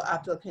successful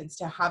applicants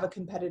to have a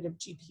competitive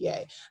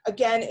GPA.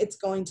 Again, it's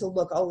going to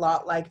look a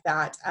lot like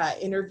that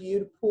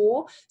interviewed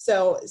pool.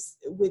 So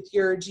with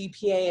your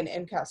GPA and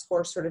MCAT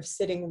score sort of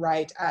sitting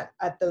right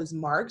at those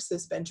marks,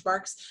 those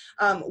benchmarks,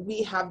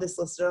 we have this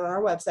listed on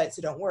our website,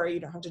 so don't worry,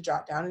 you don't have to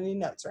jot down any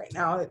notes right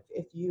now.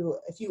 If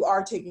you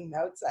are taking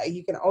notes,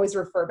 you can always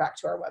refer back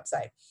to our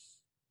website.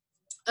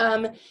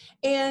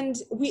 And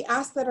we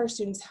ask that our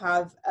students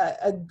have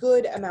a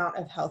good amount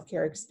of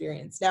healthcare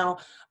experience. Now,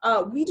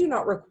 we do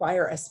not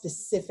require a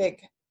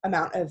specific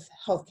amount of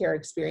healthcare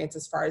experience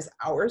as far as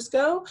hours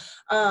go.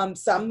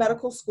 Some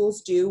medical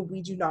schools do.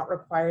 We do not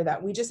require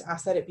that. We just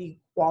ask that it be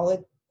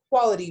quality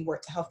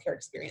healthcare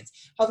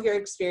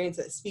experience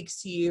that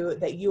speaks to you,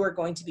 that you are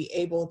going to be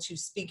able to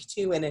speak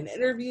to in an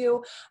interview,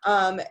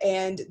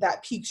 and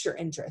that piques your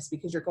interest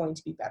because you're going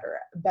to be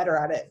better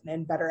at it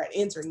and better at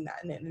answering that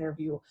in an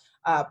interview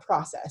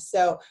process.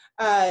 So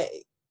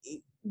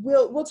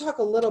we'll talk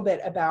a little bit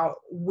about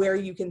where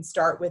you can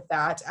start with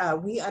that.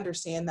 We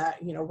understand that,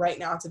 right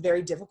now it's a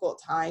very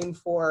difficult time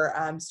for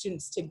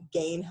students to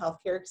gain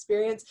healthcare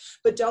experience,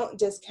 but don't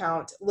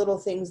discount little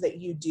things that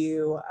you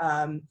do,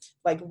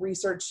 like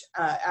research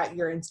at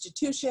your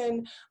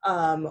institution,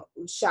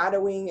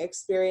 shadowing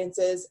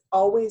experiences.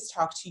 Always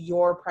talk to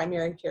your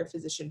primary care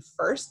physician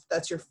first.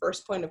 That's your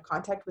first point of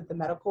contact with the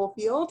medical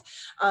field.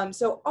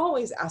 So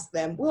always ask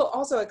them. We'll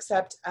also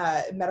accept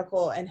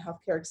medical and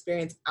healthcare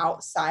experience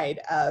outside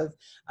of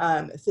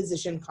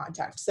physician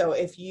contact. So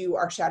if you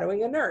are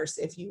shadowing a nurse,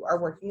 if you are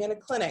working in a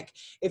clinic,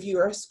 if you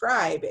are a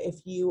scribe, if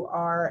you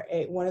are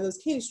one of those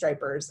candy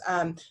stripers,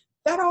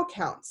 that all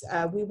counts.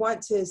 We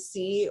want to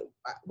see,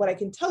 what I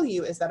can tell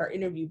you is that our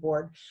interview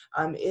board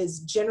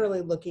is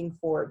generally looking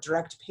for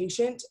direct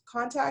patient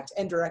contact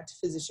and direct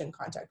physician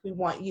contact. We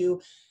want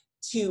you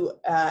to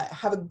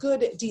have a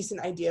good, decent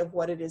idea of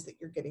what it is that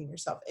you're getting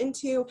yourself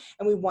into,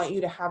 and we want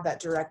you to have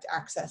that direct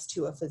access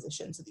to a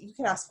physician so that you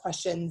can ask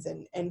questions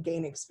and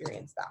gain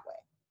experience that way.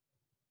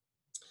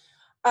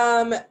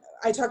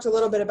 I talked a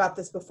little bit about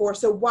this before.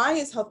 So why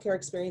is healthcare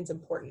experience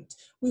important?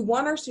 We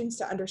want our students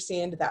to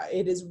understand that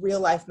it is real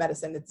life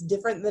medicine. It's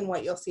different than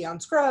what you'll see on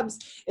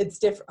Scrubs. It's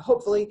different,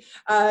 hopefully,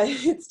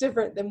 it's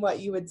different than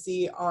what you would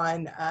see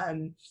on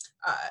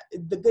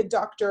The Good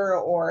Doctor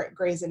or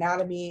Grey's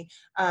Anatomy.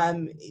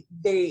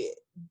 They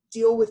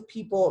deal with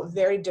people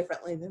very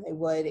differently than they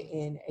would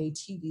in a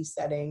TV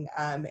setting.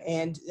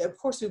 And of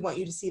course, we want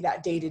you to see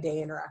that day-to-day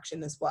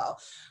interaction as well.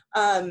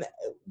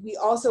 We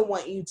also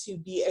want you to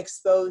be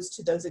exposed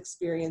to those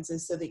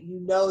experiences so that you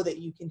know that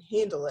you can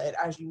handle it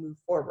as you move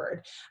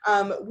forward.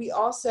 We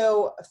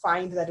also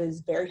find that it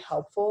is very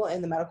helpful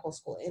in the medical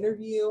school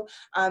interview,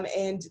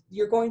 and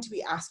you're going to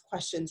be asked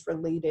questions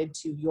related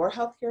to your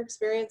healthcare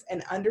experience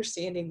and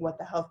understanding what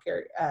the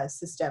healthcare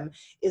system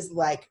is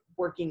like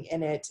working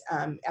in it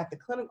at the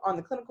clinic, on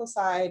the clinical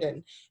side,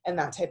 and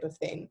that type of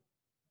thing.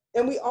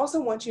 And we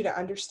also want you to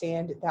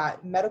understand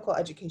that medical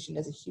education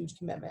is a huge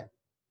commitment.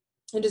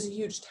 It is a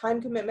huge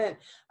time commitment,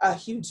 a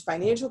huge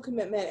financial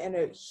commitment, and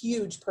a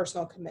huge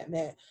personal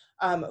commitment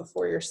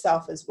for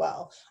yourself as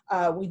well.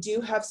 We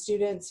do have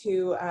students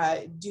who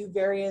do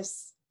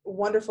various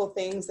wonderful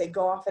things. They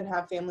go off and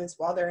have families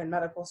while they're in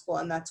medical school,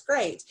 and that's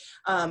great.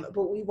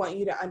 But we want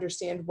you to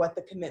understand what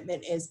the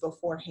commitment is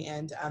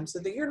beforehand so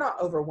that you're not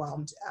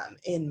overwhelmed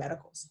in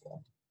medical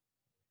school.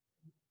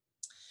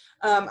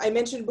 I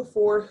mentioned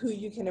before who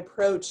you can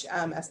approach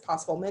as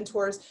possible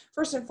mentors.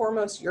 First and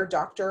foremost, your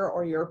doctor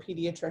or your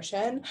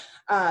pediatrician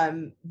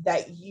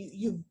that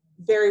you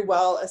very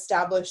well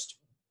established,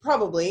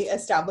 probably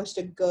established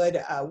a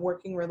good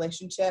working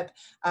relationship.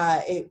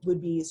 It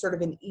would be sort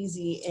of an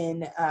easy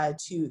in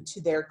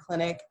to their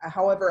clinic.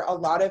 However, a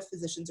lot of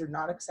physicians are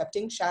not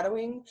accepting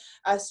shadowing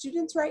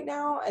students right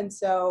now, and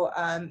so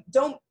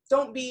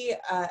don't be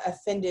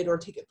offended or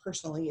take it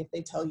personally if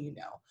they tell you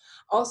no.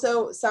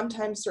 Also,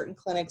 sometimes certain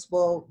clinics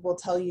will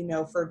tell you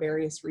no for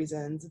various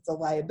reasons. It's a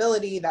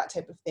liability, that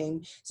type of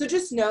thing. So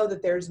just know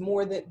that there's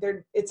more that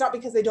it's not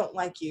because they don't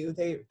like you.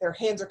 Their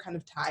hands are kind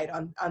of tied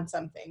on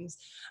some things.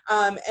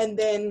 And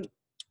then,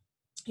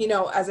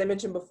 as I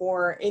mentioned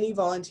before, any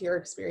volunteer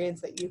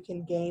experience that you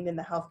can gain in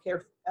the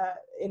healthcare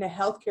in a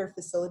healthcare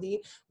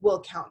facility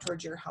will count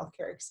towards your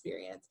healthcare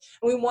experience.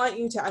 And we want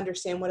you to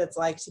understand what it's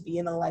like to be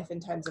in the life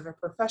and times of a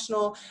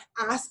professional.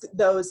 Ask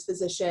those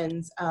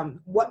physicians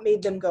what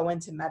made them go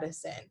into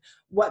medicine,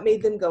 what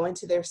made them go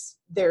into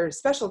their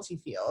specialty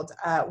field,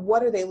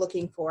 what are they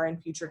looking for in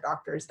future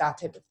doctors, that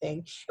type of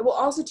thing. It will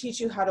also teach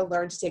you how to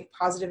learn to take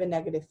positive and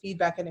negative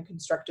feedback in a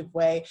constructive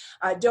way.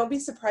 Don't be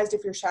surprised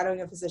if you're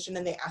shadowing a physician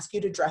and they ask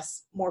you to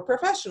dress more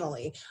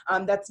professionally.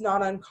 That's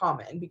not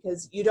uncommon,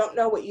 because you don't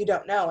know what you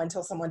don't know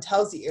until someone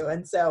tells you.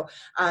 And so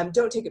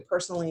don't take it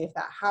personally if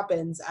that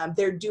happens.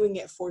 They're doing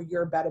it for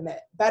your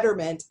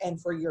betterment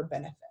and for your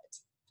benefit.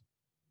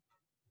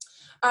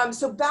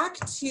 So back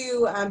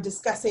to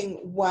discussing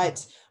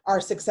what our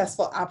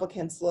successful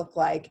applicants look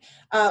like.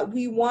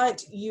 We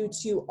want you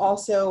to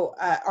also,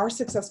 our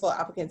successful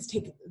applicants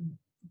take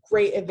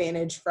great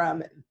advantage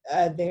from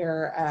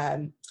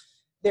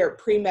their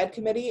pre-med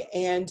committee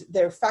and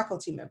their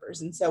faculty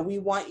members. And so we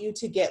want you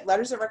to get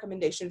letters of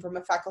recommendation from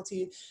a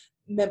faculty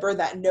member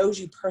that knows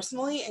you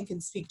personally and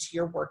can speak to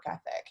your work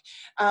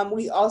ethic.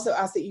 We also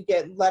ask that you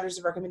get letters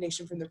of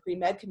recommendation from the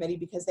pre-med committee,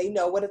 because they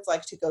know what it's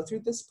like to go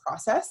through this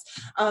process.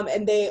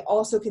 And they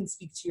also can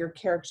speak to your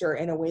character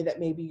in a way that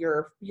maybe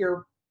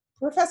your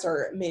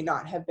professor may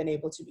not have been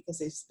able to, because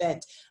they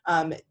spent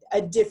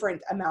a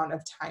different amount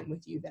of time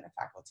with you than a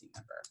faculty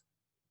member.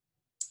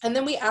 And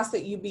then we ask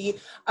that you be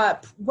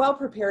well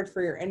prepared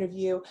for your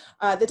interview.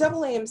 The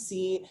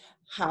AAMC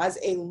has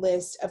a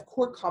list of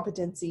core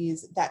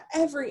competencies that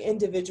every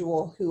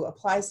individual who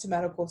applies to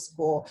medical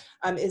school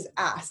is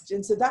asked.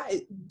 And so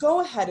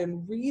go ahead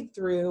and read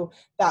through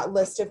that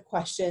list of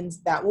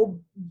questions. That will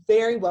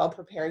very well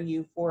prepare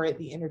you for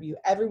the interview.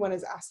 Everyone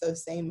is asked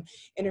those same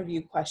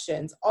interview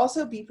questions.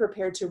 Also be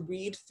prepared to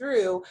read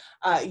through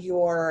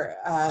your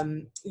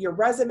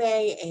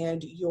resume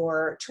and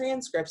your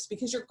transcripts,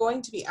 because you're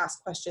going to be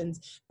asked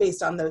questions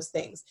based on those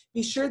things.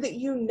 Be sure that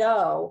you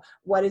know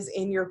what is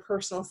in your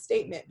personal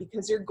statement,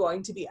 because you're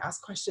going to be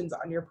asked questions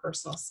on your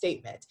personal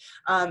statement.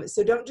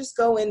 So don't just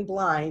go in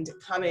blind,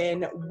 come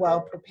in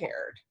well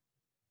prepared.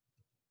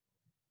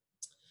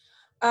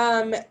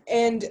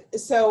 And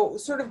so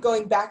sort of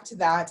going back to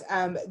that,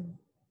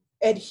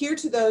 adhere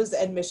to those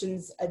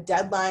admissions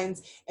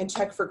deadlines and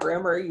check for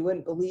grammar. You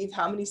wouldn't believe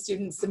how many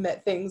students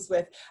submit things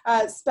with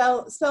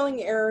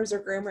spelling errors or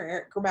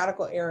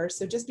grammatical errors.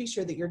 So just be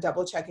sure that you're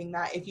double checking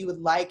that. If you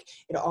would like,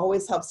 it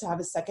always helps to have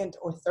a second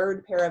or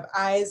third pair of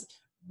eyes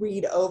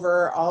read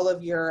over all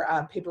of your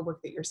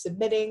paperwork that you're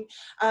submitting.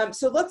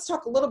 So let's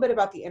talk a little bit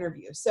about the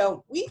interview.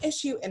 So we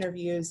issue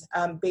interviews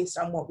based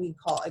on what we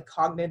call a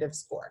cognitive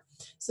score.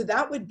 So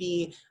that would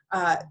be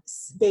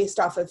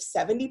based off of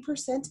 70%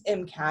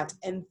 MCAT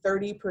and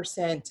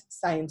 30%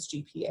 science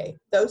GPA.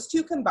 Those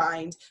two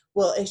combined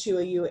will issue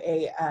you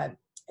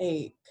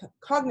a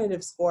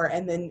cognitive score,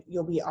 and then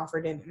you'll be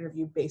offered an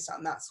interview based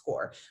on that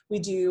score. We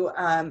do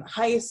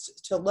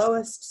highest to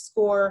lowest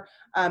score,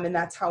 and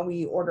that's how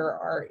we order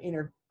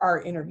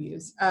our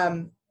interviews.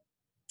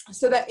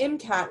 So that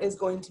MCAT is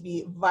going to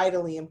be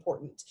vitally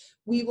important.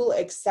 We will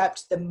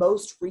accept the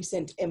most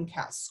recent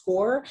MCAT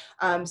score.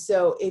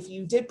 So if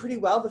you did pretty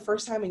well the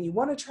first time and you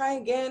want to try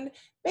again,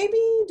 maybe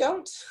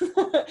don't,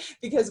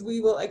 because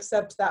we will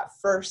accept that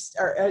first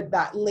or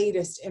that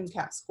latest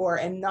MCAT score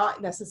and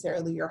not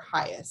necessarily your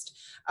highest.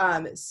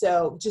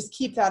 So just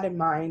keep that in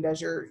mind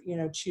as you're,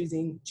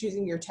 choosing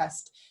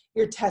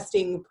your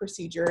testing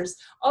procedures.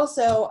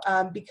 Also,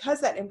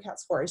 because that MCAT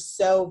score is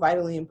so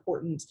vitally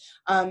important,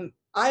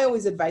 I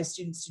always advise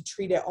students to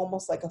treat it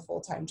almost like a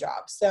full-time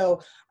job. So,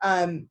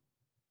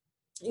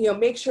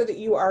 make sure that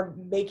you are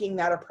making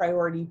that a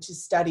priority to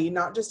study,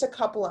 not just a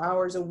couple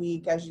hours a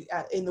week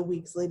in the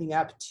weeks leading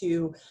up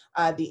to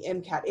the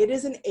MCAT. It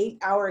is an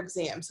 8-hour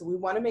exam, so we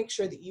want to make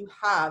sure that you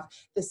have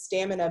the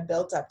stamina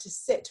built up to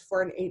sit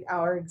for an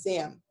 8-hour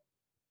exam.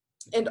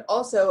 And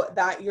also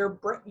that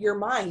your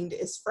mind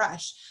is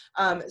fresh.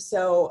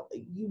 So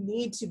you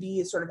need to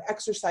be sort of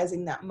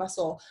exercising that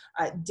muscle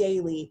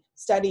daily.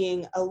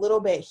 Studying a little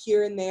bit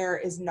here and there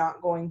is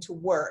not going to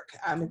work.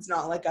 It's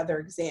not like other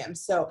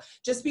exams. So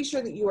just be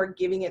sure that you are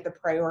giving it the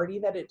priority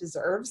that it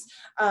deserves.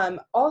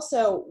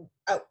 Also,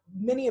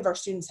 many of our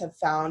students have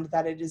found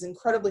that it is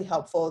incredibly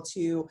helpful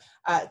to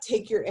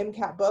take your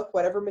MCAT book,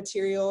 whatever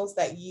materials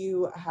that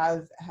you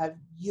have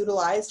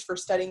utilized for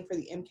studying for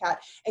the MCAT,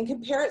 and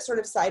compare it sort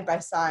of side by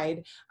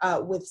side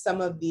with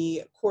some of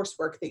the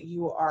coursework that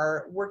you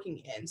are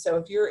working in. So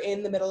if you're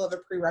in the middle of a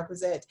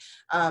prerequisite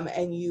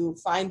and you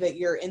find that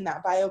you're in that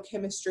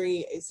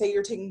biochemistry, say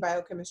you're taking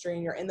biochemistry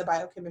and you're in the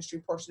biochemistry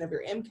portion of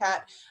your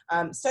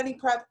MCAT study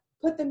prep,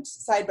 put them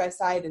side by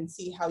side and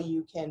see how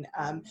you can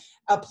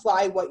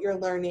apply what you're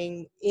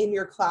learning in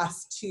your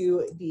class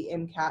to the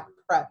MCAT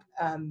prep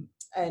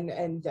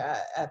and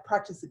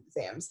practice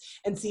exams,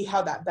 and see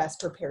how that best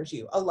prepares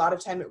you. A lot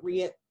of times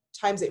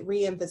it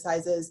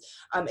re-emphasizes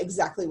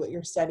exactly what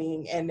you're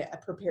studying and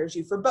prepares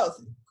you for both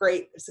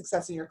great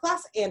success in your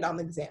class and on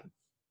the exam.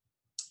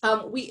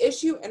 We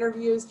issue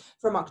interviews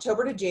from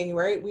October to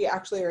January. We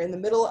actually are in the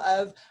middle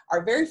of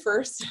our very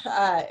first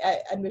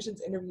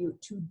admissions interview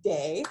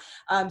today.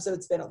 So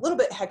it's been a little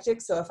bit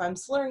hectic. So if I'm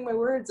slurring my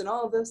words and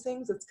all of those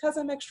things, it's because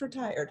I'm extra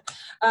tired.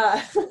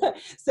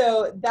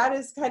 So that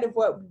is kind of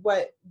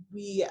what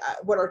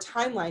our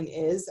timeline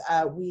is.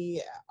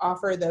 We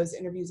offer those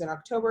interviews in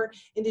October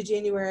into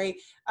January.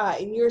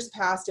 In years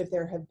past, if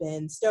there have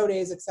been snow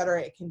days, et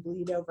cetera, it can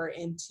bleed over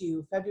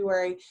into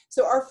February.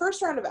 So our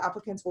first round of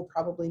applicants will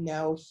probably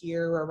know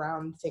here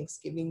around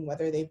Thanksgiving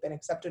whether they've been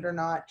accepted or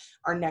not.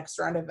 Our next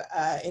round of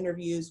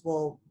interviews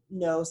will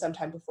know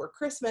sometime before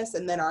Christmas,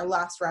 and then our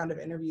last round of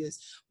interviews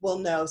will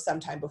know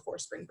sometime before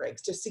spring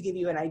breaks, just to give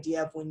you an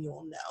idea of when you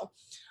will know.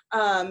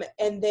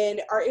 And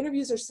then our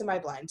interviews are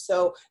semi-blind.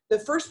 So the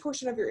first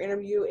portion of your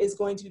interview is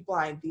going to be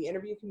blind. The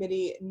interview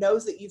committee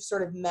knows that you've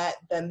sort of met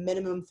the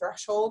minimum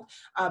threshold,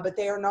 but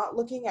they are not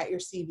looking at your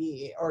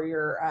CV or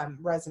your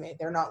resume.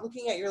 They're not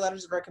looking at your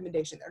letters of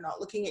recommendation. They're not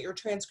looking at your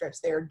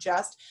transcripts. They are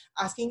just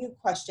asking you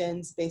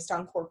questions based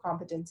on core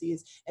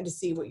competencies and to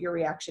see what your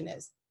reaction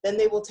is. Then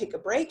they will take a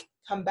break,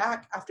 come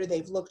back after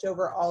they've looked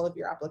over all of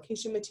your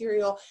application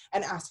material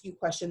and ask you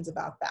questions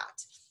about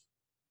that.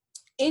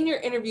 In your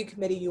interview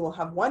committee, you will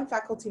have one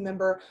faculty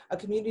member, a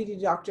community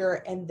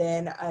doctor, and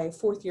then a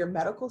fourth-year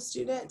medical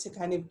student to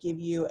kind of give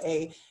you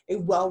a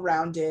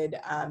well-rounded,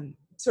 I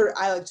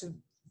like to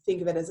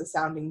think of it as a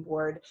sounding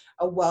board,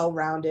 a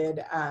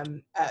well-rounded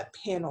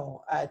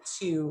panel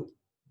to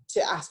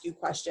ask you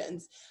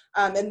questions.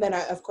 And then,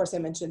 of course, I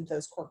mentioned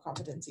those core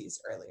competencies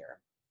earlier.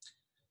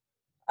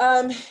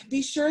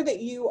 Be sure that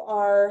you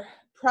are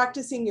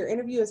practicing your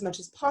interview as much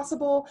as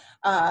possible.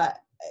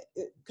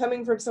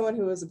 Coming from someone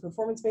who is a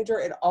performance major,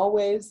 it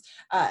always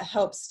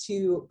helps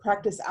to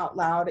practice out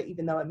loud,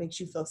 even though it makes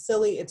you feel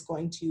silly. It's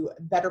going to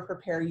better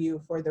prepare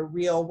you for the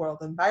real world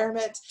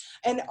environment.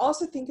 And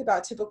also think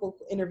about typical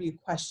interview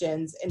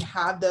questions and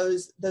have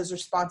those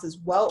responses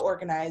well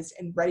organized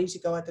and ready to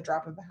go at the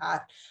drop of a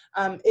hat.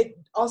 It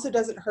also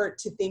doesn't hurt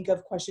to think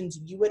of questions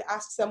you would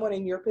ask someone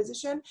in your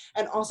position,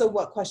 and also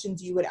what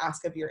questions you would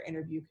ask of your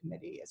interview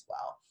committee as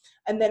well.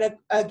 And then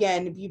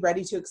again, be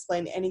ready to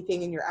explain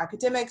anything in your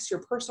academics,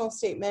 your personal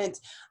statement,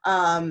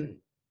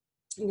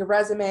 your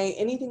resume,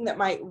 anything that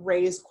might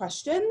raise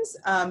questions,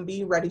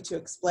 be ready to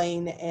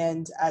explain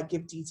and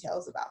give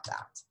details about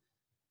that.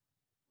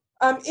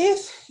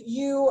 If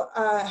you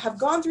have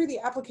gone through the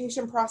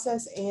application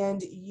process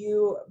and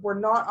you were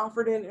not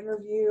offered an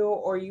interview,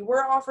 or you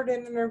were offered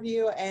an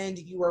interview and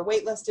you were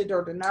waitlisted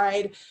or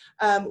denied,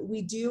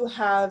 we do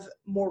have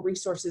more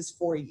resources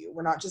for you.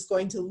 We're not just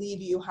going to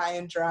leave you high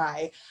and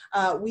dry.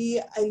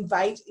 We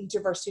invite each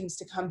of our students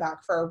to come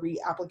back for a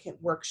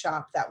reapplicant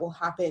workshop that will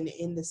happen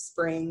in the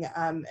spring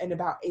in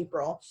about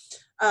April.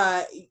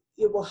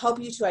 It will help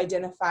you to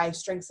identify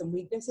strengths and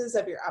weaknesses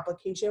of your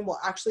application.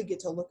 We'll actually get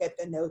to look at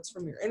the notes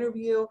from your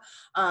interview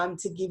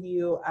to give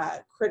you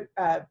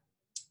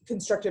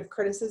constructive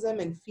criticism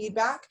and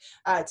feedback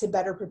to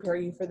better prepare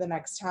you for the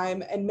next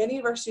time. And many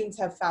of our students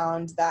have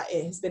found that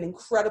it has been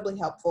incredibly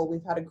helpful.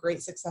 We've had a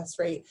great success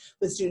rate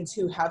with students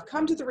who have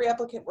come to the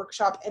reapplicant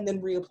workshop and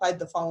then reapplied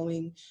the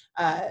following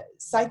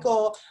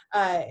cycle.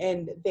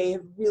 And they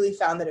have really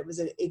found that it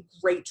was a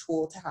great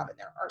tool to have in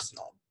their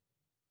arsenal.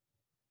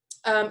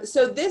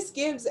 So this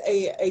gives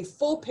a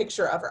full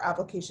picture of our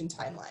application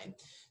timeline.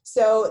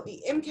 So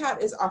the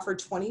MCAT is offered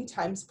 20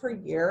 times per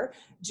year.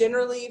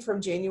 Generally from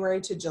January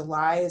to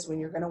July is when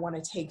you're going to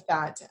want to take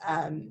that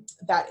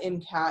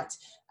MCAT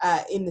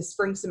in the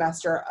spring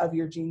semester of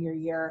your junior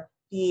year.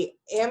 The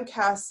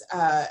AMCAS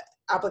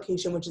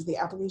application, which is the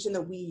application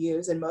that we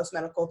use and most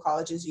medical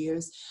colleges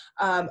use,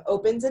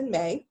 opens in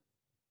May.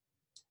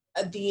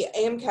 The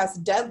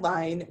AMCAS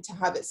deadline to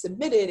have it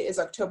submitted is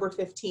October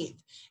 15th.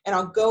 And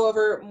I'll go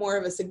over more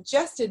of a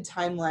suggested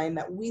timeline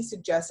that we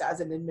suggest as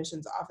an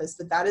admissions office,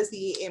 but that is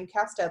the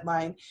AMCAS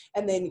deadline.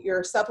 And then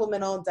your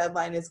supplemental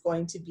deadline is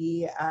going to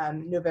be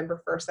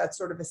November 1st. That's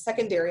sort of a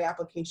secondary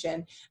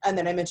application. And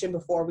then I mentioned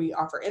before, we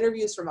offer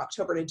interviews from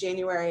October to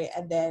January,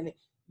 and then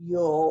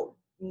you'll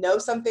know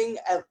something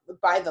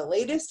by the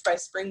latest by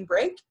spring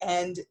break,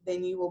 and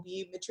then you will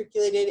be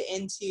matriculated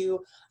into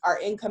our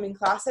incoming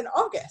class in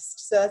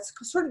August. So that's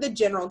sort of the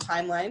general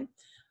timeline.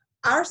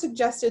 Our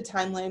suggested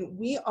timeline,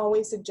 we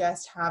always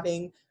suggest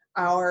having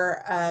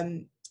our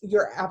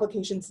your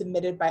application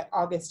submitted by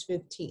August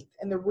 15th.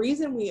 And the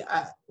reason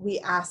we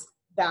ask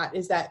that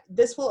is that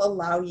this will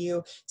allow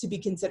you to be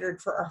considered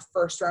for our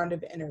first round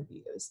of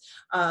interviews.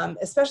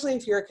 Especially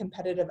if you're a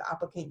competitive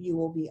applicant, you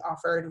will be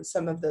offered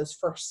some of those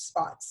first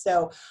spots.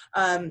 So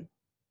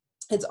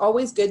it's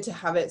always good to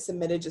have it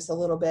submitted just a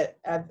little bit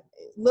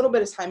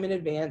of time in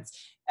advance.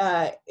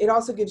 It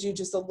also gives you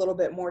just a little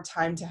bit more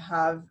time to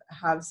have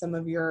some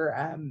of your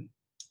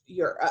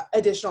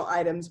additional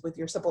items with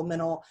your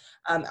supplemental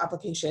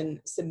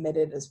application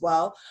submitted as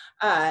well.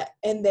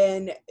 And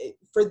then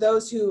for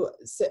those who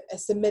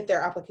submit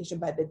their application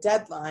by the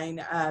deadline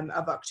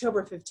of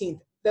October 15th,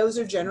 those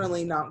are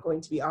generally not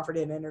going to be offered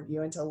in an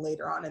interview until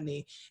later on in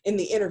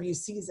the interview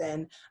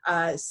season.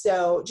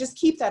 So just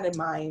keep that in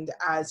mind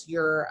as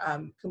you're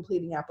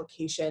completing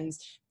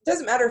applications. It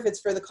doesn't matter if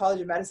it's for the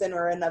College of Medicine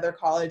or another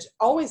college,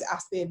 always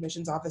ask the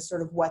admissions office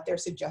sort of what their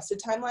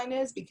suggested timeline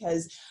is,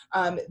 because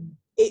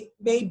it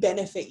may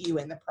benefit you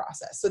in the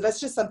process. So that's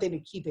just something to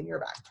keep in your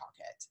back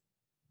pocket.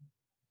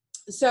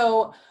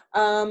 So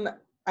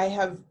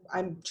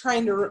I'm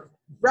trying to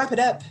wrap it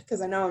up because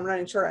I know I'm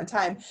running short on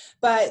time,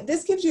 but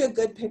this gives you a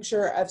good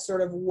picture of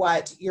sort of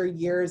what your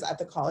years at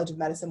the College of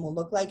Medicine will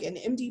look like. An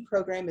MD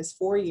program is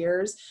 4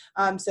 years.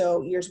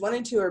 So years 1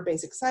 and 2 are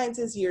basic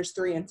sciences, years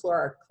 3 and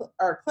 4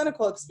 are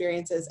clinical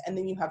experiences, and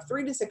then you have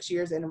 3 to 6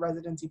 years in a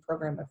residency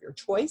program of your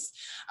choice.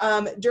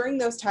 During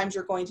those times,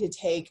 you're going to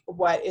take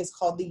what is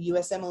called the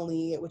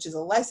USMLE, which is a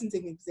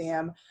licensing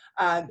exam,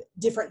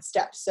 different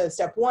steps. So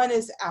step 1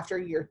 is after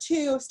year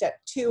 2, step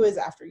 2 is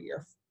after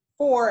year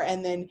 4,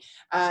 and then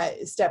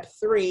step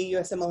 3,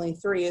 USMLE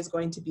 3, is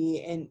going to be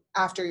in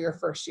after your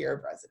first year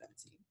of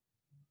residency.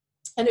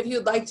 And if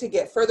you'd like to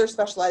get further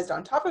specialized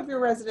on top of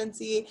your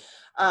residency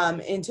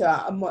into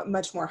a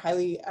much more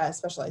highly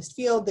specialized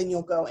field, then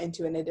you'll go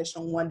into an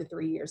additional 1 to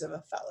 3 years of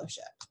a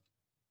fellowship.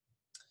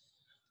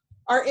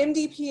 Our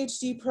MD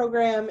PhD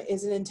program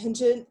is an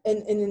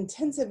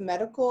intensive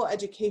medical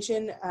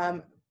education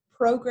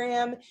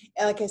program.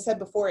 And like I said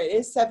before, it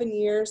is 7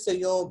 years. So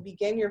you'll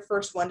begin your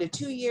first 1 to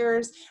 2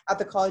 years at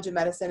the College of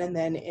Medicine and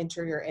then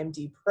enter your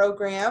MD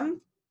program.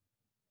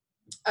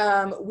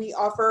 We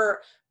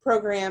offer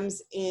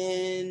programs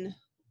in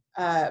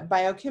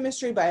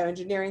biochemistry,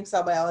 bioengineering,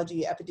 cell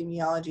biology,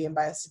 epidemiology, and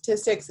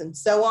biostatistics, and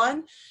so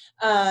on.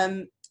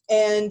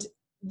 And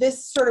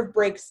this sort of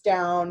breaks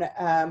down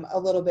a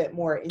little bit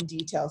more in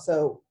detail.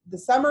 So the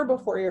summer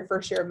before your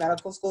first year of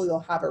medical school,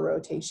 you'll have a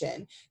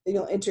rotation. Then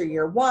you'll enter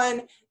year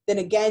 1. Then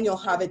again, you'll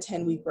have a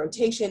 10-week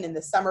rotation in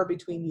the summer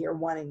between year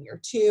 1 and year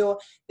 2.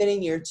 Then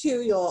in year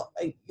 2, you'll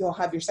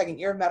have your second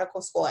year of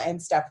medical school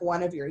and step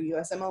 1 of your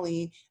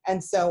USMLE,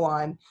 and so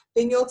on.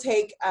 Then you'll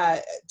take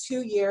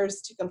 2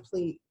 years to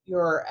complete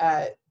your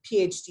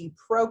PhD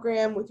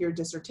program with your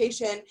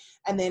dissertation,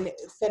 and then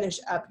finish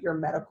up your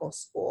medical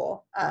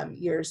school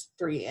years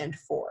 3 and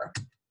 4.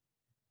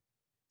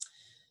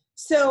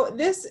 So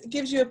this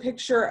gives you a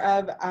picture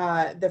of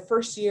the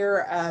first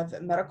year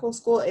of medical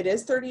school. It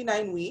is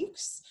 39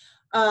 weeks.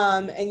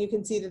 And you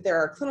can see that there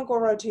are clinical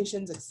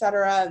rotations,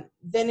 etc.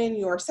 Then in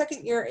your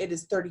second year, it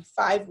is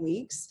 35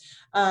 weeks.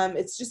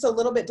 It's just a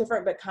little bit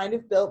different, but kind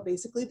of built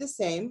basically the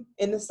same.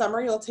 In the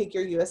summer, you'll take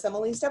your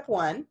USMLE step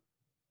 1.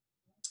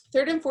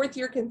 Third and fourth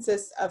year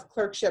consists of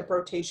clerkship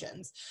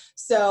rotations.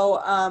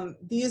 So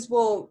these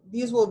will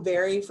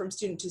vary from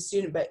student to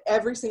student, but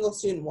every single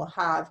student will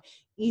have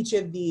each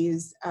of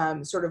these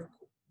sort of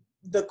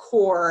the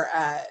core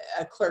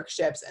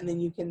clerkships, and then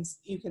you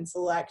can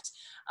select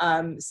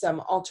some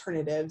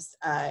alternatives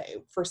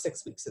for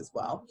 6 weeks as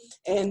well.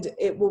 And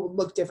it will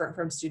look different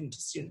from student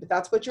to student, but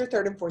that's what your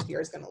third and fourth year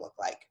is going to look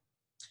like.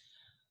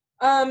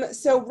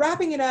 So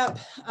wrapping it up,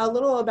 a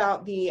little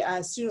about the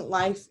student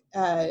life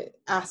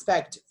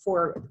aspect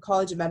for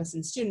College of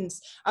Medicine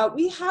students.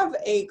 We have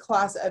a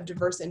class of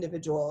diverse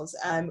individuals.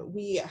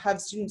 We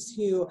have students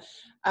who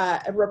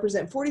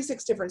represent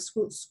 46 different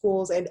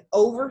schools and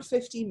over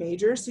 50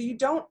 majors. So you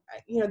don't,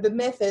 the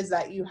myth is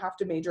that you have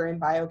to major in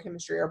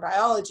biochemistry or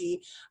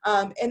biology,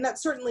 and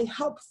that's certainly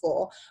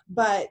helpful,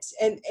 but,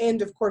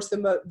 and of course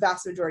the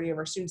vast majority of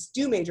our students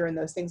do major in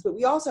those things, but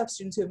we also have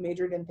students who have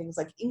majored in things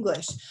like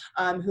English,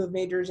 who have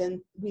majored in,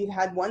 we've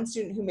had one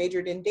student who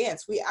majored in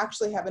dance. We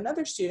actually have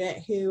another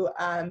student who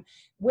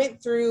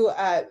went through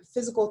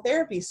physical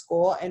therapy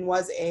school and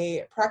was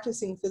a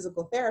practicing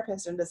physical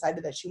therapist and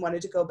decided that she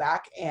wanted to go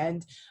back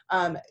and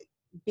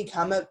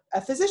become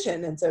a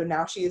physician. And so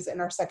now she's in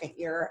our second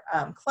year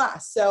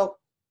class. So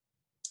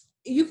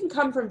you can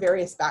come from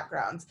various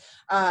backgrounds.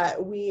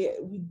 We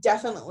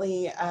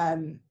definitely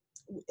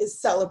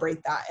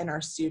celebrate that in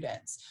our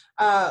students.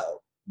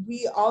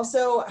 We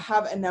also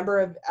have a number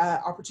of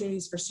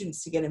opportunities for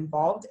students to get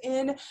involved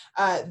in.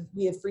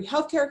 We have free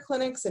healthcare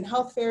clinics and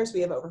health fairs. We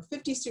have over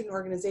 50 student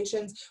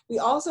organizations. We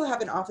also have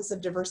an Office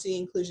of Diversity,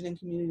 Inclusion, and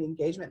Community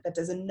Engagement that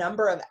does a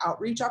number of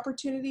outreach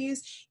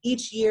opportunities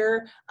each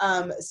year,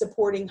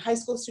 supporting high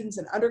school students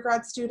and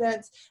undergrad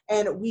students.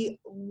 And we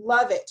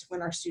love it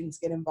when our students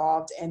get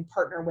involved and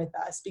partner with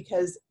us,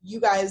 because you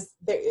guys,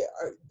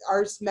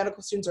 our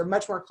medical students are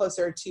much more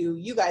closer to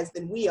you guys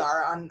than we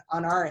are on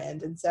our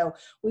end. And so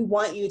we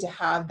want you to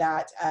have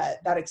that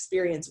that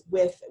experience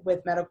with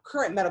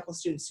current medical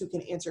students who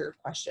can answer your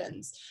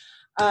questions.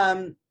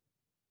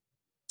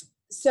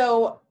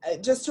 So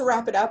just to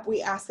wrap it up,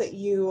 we ask that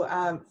you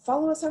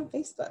follow us on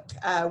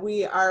Facebook.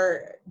 We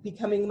are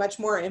becoming much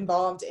more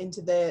involved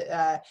into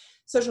the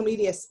social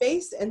media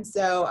space, and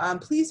so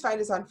please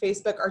find us on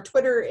Facebook. Our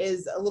Twitter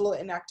is a little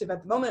inactive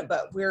at the moment,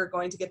 but we're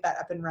going to get that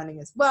up and running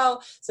as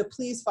well. So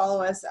please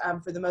follow us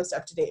for the most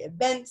up-to-date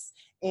events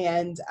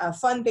and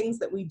fun things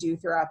that we do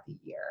throughout the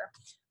year.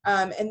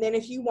 And then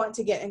if you want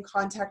to get in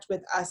contact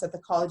with us at the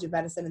College of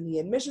Medicine in the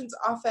admissions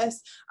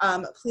office,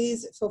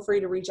 please feel free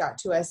to reach out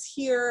to us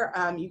here.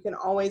 You can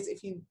always,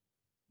 if you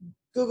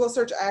Google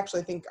search, I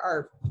actually think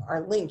our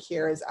link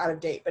here is out of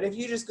date, but if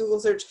you just Google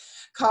search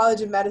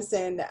College of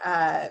Medicine,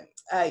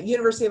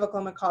 University of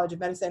Oklahoma College of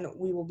Medicine,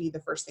 we will be the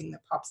first thing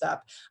that pops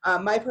up.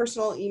 My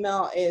personal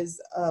email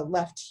is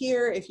left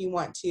here if you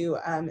want to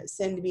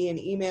send me an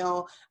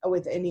email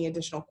with any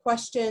additional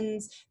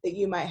questions that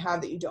you might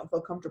have that you don't feel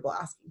comfortable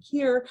asking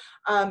here.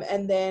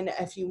 And then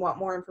if you want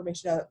more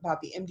information about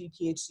the MD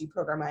PhD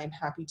program, I am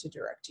happy to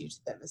direct you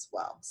to them as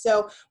well.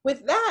 So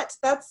with that,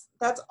 that's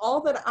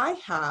all that I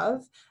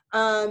have.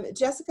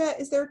 Jessica,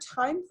 is there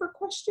time for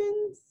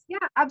questions?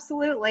 Yeah,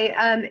 absolutely.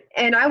 And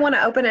I want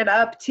to open it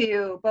up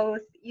to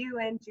both you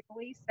and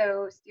Julie.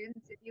 So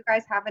students, if you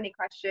guys have any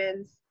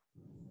questions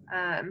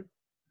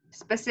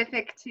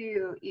specific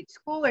to each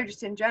school or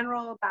just in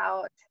general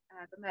about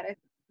the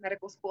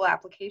medical school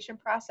application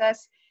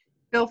process,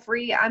 feel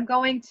free. I'm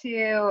going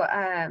to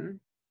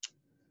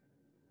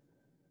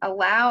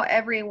allow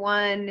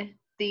everyone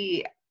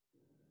the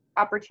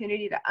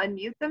opportunity to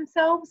unmute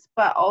themselves,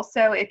 but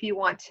also if you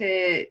want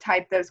to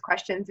type those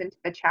questions into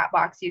the chat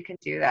box, you can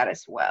do that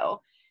as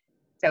well.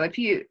 So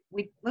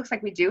looks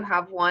like we do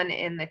have one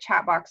in the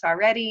chat box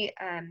already.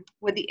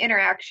 Would the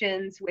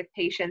interactions with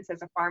patients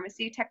as a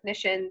pharmacy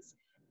technicians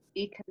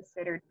be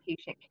considered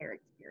patient care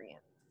experience?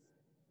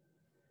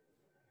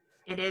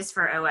 It is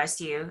for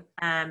OSU.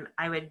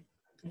 I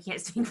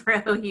can't speak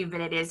for OU, but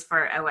it is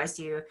for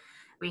OSU.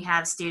 We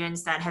have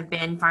students that have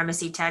been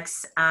pharmacy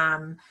techs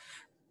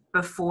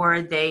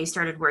before they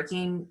started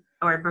working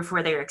or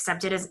before they were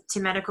accepted to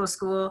medical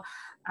school.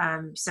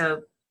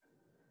 So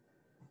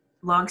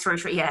long story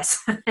short,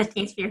 yes. To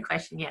answer your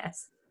question,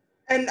 yes.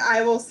 And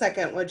I will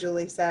second what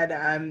Julie said.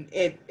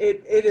 It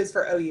is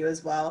for OU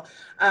as well.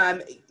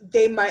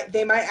 They might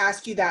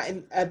ask you that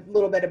in a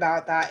little bit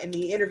about that in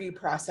the interview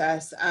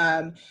process,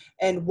 and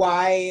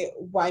why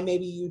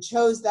maybe you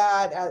chose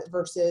that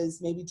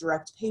versus maybe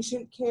direct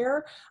patient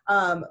care.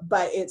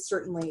 But it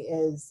certainly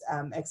is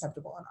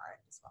acceptable on our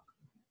end as well.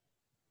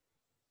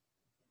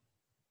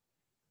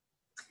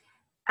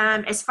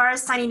 As far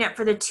as signing up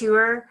for the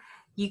tour,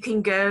 you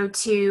can go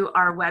to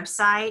our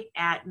website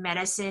at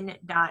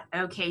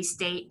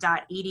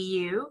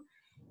medicine.okstate.edu,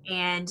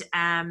 and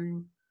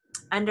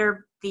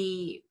under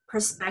the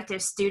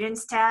prospective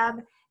students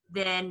tab,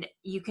 then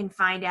you can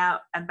find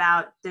out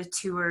about the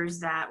tours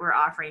that we're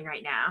offering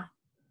right now.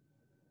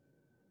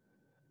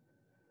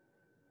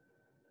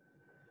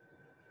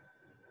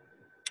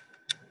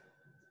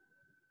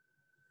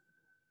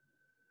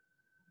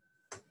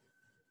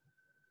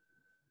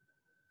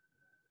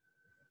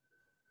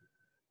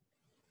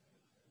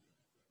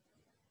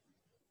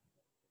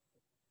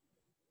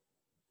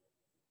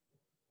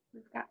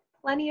 We've got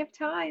plenty of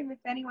time if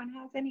anyone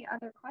has any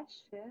other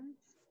questions.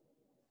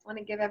 I want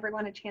to give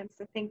everyone a chance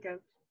to think of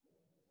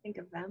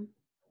them.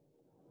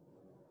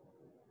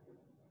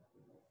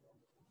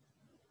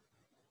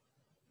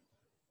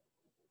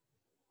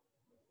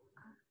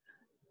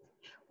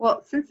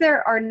 Well, since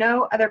there are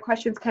no other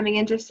questions coming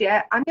in just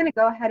yet, I'm going to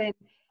go ahead and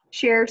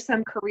share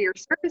some career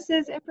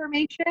services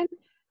information,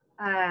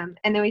 and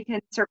then we can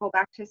circle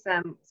back to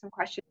some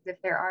questions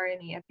if there are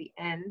any at the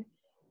end.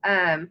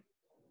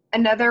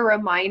 Another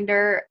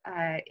reminder,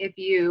 if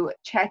you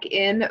check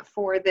in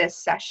for this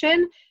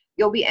session,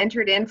 you'll be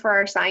entered in for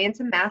our Science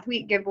and Math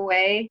Week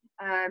giveaway,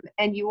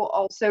 and you will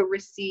also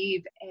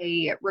receive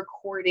a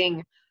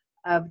recording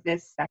of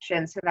this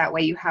session, so that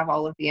way you have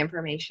all of the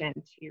information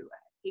to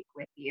take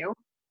with you.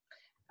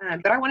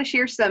 But I want to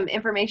share some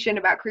information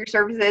about career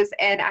services,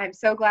 and I'm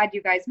so glad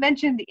you guys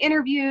mentioned the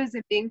interviews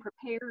and being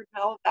prepared and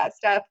all of that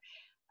stuff,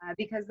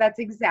 because that's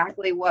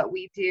exactly what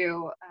we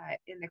do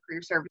in the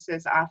career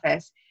services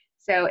office.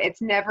 So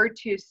it's never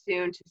too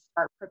soon to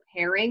start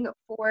preparing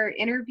for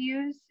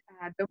interviews.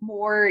 The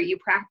more you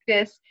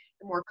practice,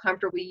 the more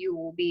comfortable you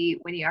will be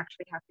when you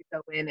actually have to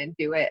go in and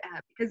do it,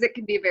 because it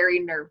can be very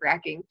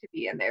nerve-wracking to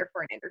be in there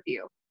for an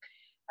interview.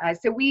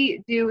 So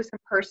we do some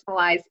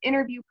personalized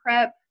interview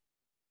prep,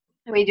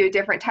 and we do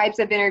different types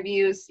of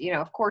interviews. You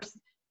know, of course,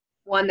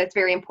 one that's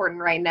very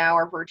important right now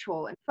are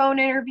virtual and phone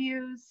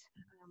interviews.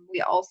 We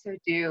also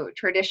do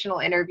traditional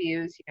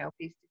interviews, you know,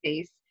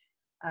 face-to-face.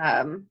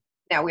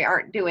 Now we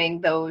aren't doing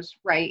those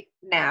right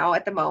now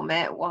at the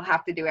moment. We'll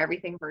have to do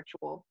everything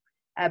virtual,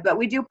 but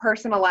we do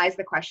personalize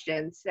the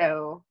questions.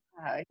 So,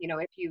 you know,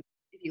 if you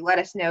let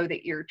us know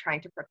that you're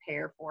trying to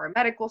prepare for a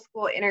medical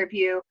school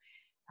interview,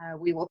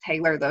 we will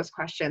tailor those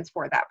questions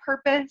for that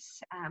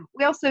purpose.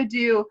 We also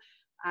do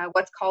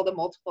what's called a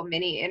multiple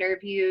mini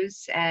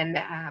interviews, and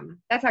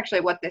that's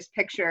actually what these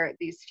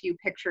few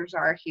pictures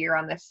are here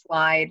on this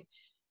slide.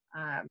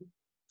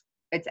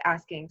 It's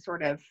asking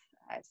sort of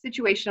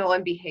situational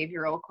and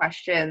behavioral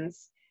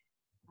questions,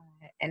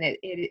 and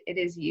it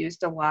is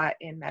used a lot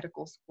in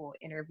medical school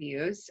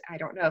interviews. I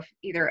don't know if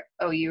either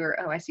OU or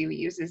OSU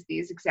uses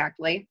these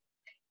exactly,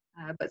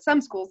 but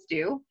some schools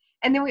do.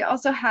 And then we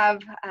also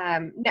have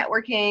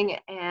networking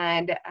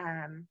and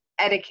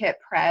etiquette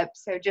prep.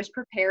 So just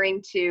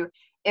preparing to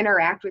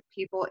interact with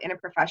people in a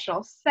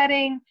professional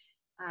setting,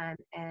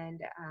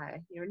 and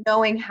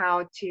knowing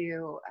how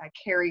to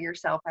carry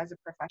yourself as a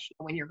professional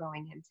when you're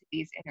going into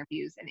these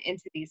interviews and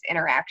into these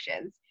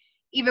interactions.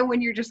 Even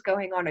when you're just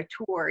going on a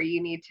tour,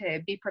 you need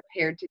to be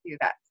prepared to do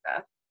that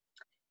stuff.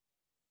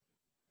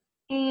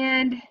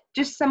 And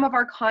just some of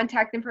our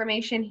contact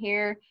information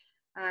here.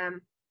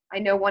 I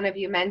know one of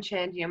you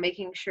mentioned,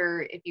 making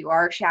sure if you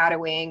are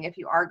shadowing, if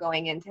you are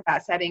going into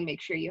that setting,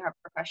 make sure you have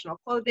professional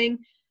clothing.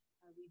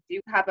 We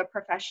do have a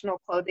professional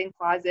clothing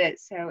closet,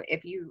 so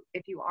if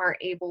you aren't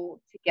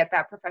able to get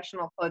that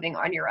professional clothing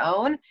on your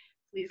own,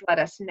 please let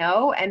us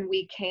know, and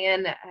we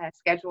can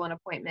schedule an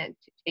appointment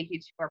to take you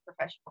to our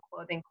professional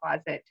clothing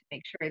closet to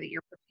make sure that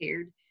you're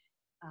prepared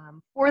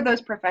for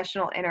those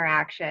professional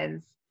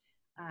interactions.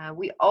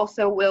 We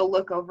also will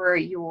look over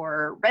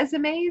your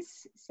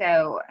resumes.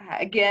 So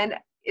again,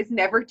 it's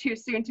never too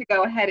soon to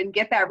go ahead and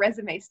get that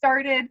resume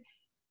started.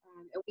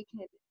 And we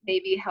can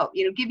maybe help,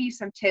 give you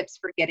some tips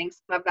for getting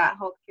some of that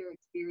healthcare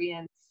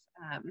experience.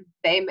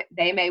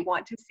 They may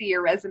want to see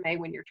your resume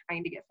when you're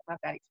trying to get some of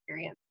that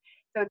experience.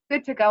 So it's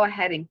good to go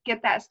ahead and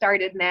get that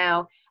started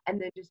now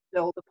and then just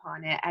build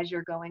upon it as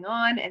you're going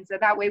on. And so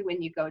that way,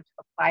 when you go to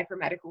apply for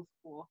medical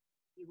school,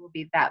 you will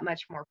be that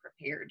much more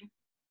prepared.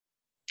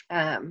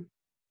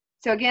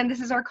 So again, this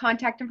is our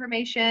contact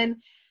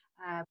information.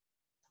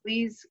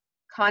 Please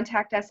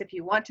contact us if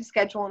you want to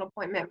schedule an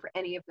appointment for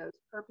any of those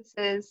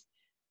purposes.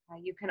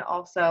 You can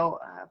also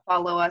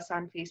follow us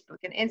on Facebook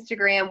and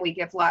Instagram. We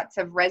give lots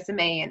of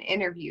resume and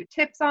interview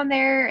tips on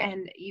there,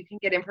 and you can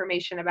get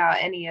information about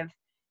any of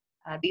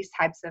these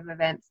types of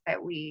events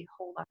that we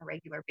hold on a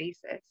regular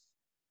basis.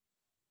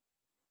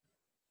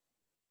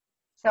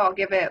 So I'll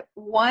give it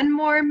one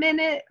more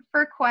minute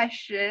for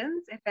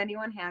questions if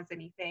anyone has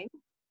anything.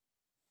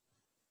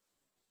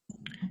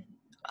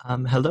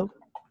 Hello,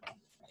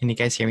 can you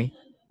guys hear me?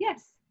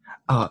 Yes.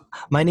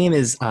 My name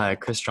is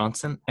Chris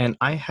Johnson, and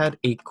I had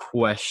a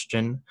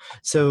question.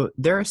 So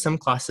there are some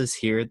classes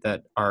here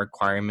that are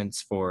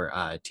requirements for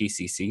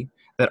TCC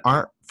that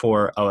aren't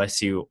for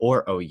OSU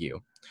or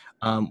OU.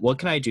 What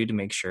can I do to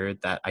make sure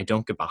that I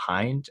don't get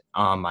behind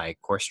on my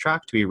course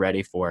track to be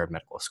ready for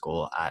medical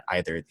school at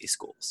either of these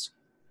schools?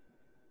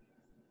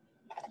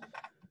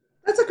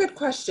 That's a good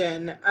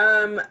question.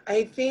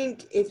 I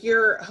think if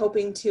you're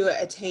hoping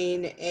to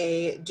attain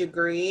a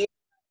degree,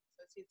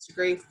 associate's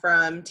degree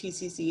from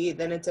TCC,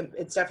 then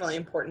it's definitely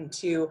important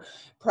to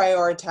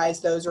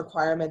prioritize those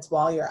requirements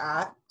while you're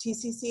at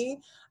TCC.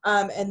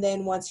 And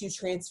then once you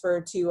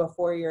transfer to a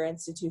four-year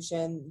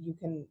institution,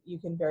 you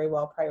can very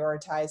well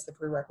prioritize the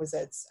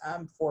prerequisites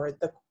for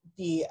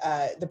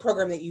the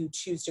program that you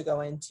choose to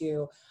go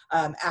into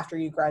after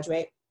you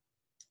graduate.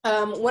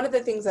 One of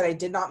the things that I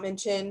did not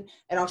mention,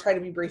 and I'll try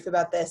to be brief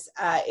about this,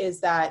 is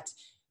that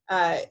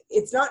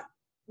it's not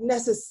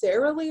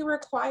necessarily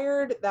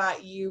required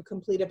that you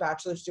complete a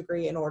bachelor's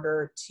degree in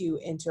order to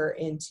enter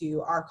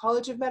into our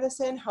College of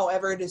Medicine.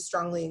 However, it is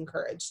strongly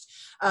encouraged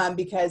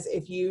because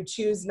if you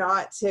choose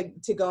not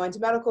to go into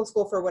medical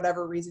school for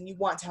whatever reason, you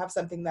want to have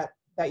something that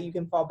you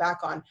can fall back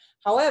on.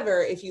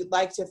 However, if you'd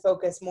like to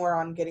focus more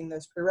on getting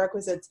those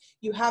prerequisites,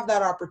 you have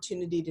that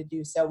opportunity to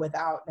do so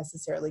without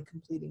necessarily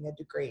completing a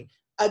degree.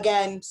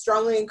 Again,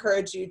 strongly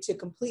encourage you to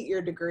complete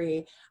your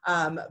degree,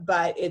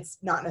 but it's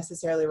not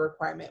necessarily a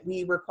requirement.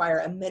 We require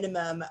a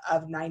minimum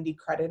of 90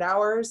 credit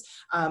hours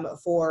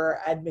for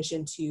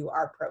admission to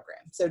our program.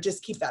 So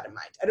just keep that in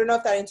mind. I don't know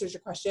if that answers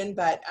your question,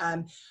 but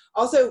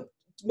also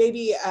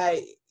maybe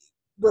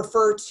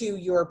refer to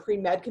your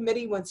pre-med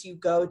committee once you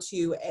go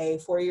to a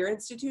four-year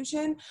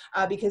institution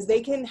because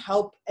they can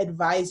help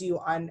advise you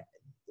on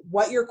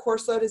what your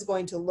course load is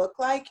going to look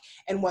like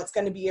and what's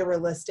going to be a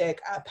realistic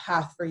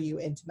path for you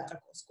into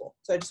medical school.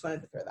 So I just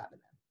wanted to throw that in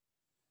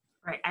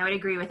there. Right. I would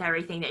agree with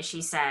everything that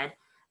she said.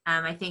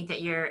 I think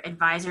that your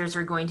advisors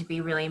are going to be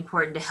really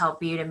important to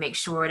help you to make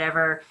sure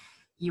whatever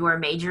your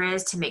major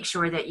is, to make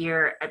sure that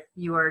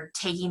you're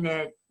taking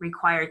the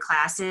required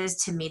classes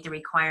to meet the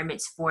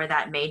requirements for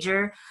that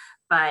major.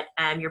 But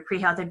your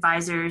pre-health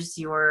advisors,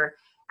 your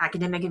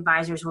academic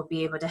advisors will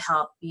be able to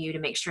help you to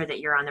make sure that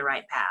you're on the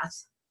right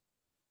path.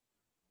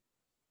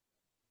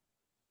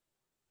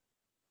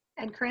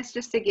 And Chris,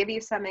 just to give you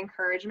some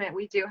encouragement,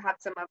 we do have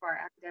some of our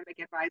academic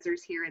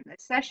advisors here in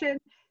this session,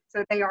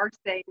 so they are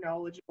staying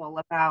knowledgeable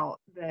about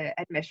the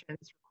admissions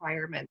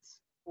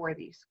requirements for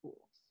these schools.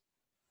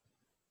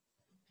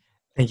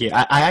 Thank you.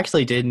 I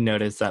actually did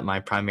notice that my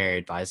primary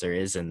advisor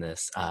is in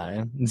this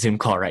Zoom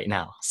call right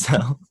now.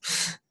 So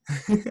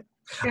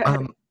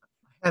I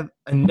have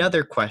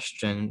another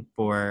question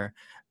for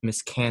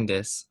Ms.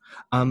 Candice.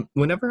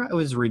 Whenever I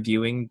was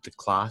reviewing the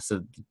class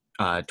of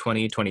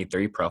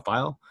 2023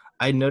 profile,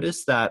 I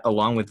noticed that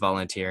along with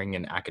volunteering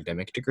and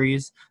academic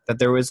degrees, that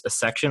there was a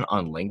section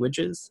on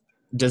languages.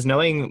 Does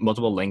knowing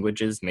multiple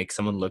languages make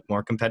someone look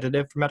more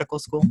competitive for medical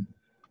school?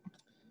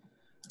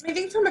 I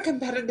think from a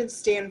competitive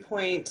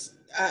standpoint,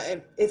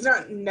 it's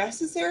not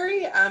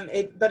necessary,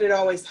 but it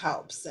always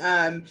helps.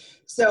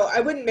 So I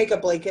wouldn't make a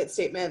blanket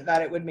statement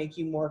that it would make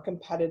you more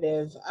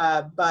competitive,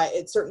 but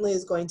it certainly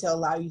is going to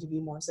allow you to be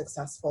more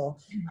successful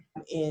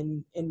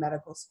in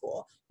medical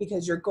school,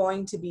 because you're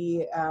going to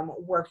be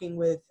working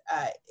with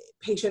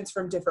patients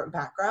from different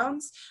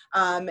backgrounds,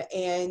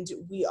 and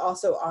we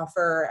also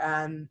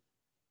offer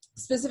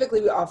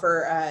specifically, we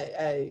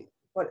offer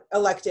what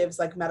electives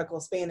like medical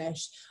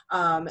Spanish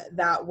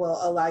that will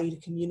allow you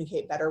to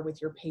communicate better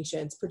with your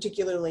patients,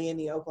 particularly in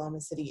the Oklahoma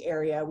City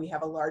area. We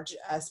have a large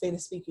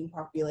Spanish-speaking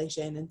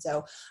population, and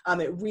so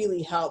it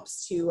really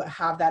helps to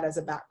have that as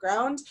a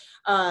background.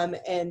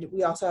 And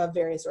we also have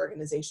various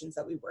organizations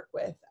that we work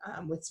with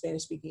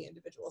Spanish-speaking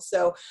individuals.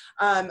 So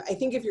I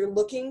think if you're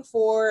looking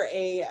for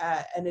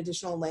an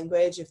additional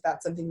language, if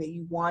that's something that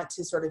you want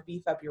to sort of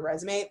beef up your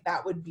resume,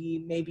 that would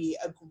be maybe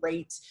a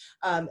great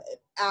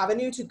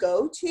avenue to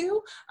go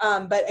to,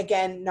 but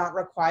again, not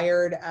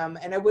required.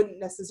 And I wouldn't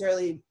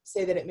necessarily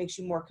say that it makes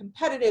you more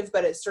competitive,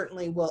 but it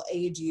certainly will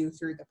aid you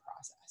through the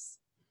process.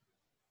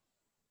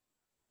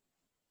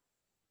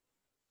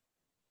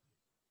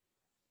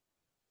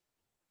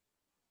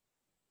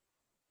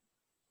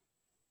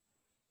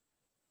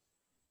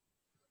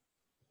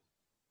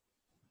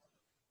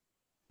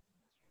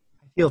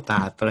 I feel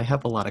bad, but I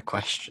have a lot of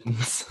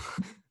questions.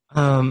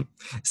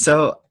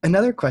 So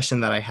another question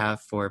that I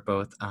have for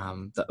both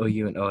the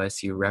OU and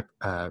OSU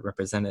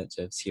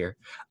representatives here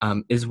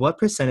is, what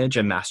percentage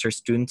of master's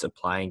students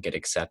apply and get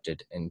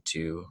accepted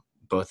into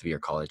both of your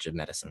College of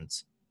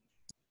Medicines?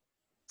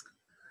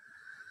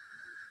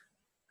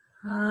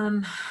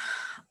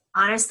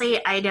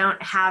 Honestly, I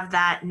don't have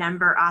that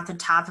number off the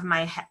top of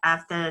my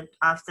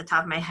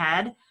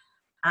head.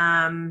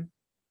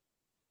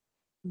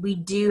 We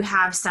do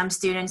have some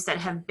students that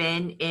have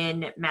been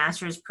in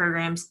master's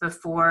programs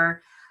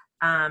before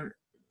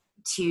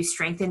to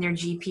strengthen their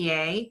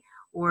GPA,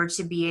 or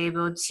to be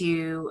able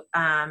to,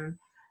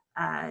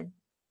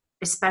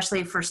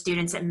 especially for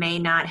students that may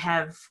not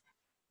have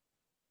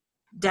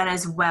done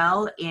as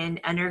well in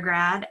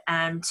undergrad,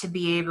 to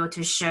be able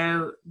to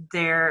show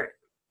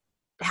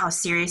how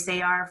serious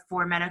they are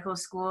for medical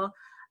school.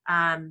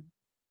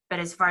 But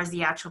as far as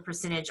the actual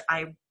percentage,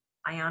 I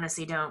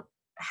honestly don't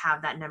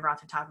have that number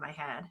off the top of my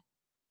head.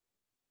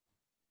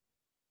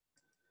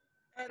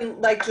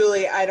 And like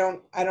Julie, I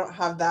don't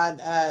have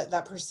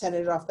that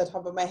percentage off the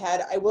top of my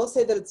head. I will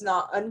say that it's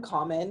not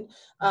uncommon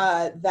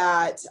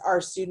that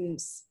our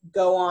students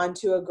go on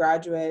to a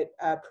graduate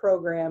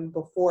program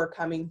before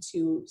coming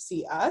to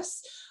see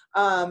us.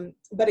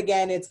 But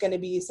again, it's going to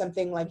be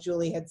something like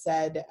Julie had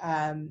said,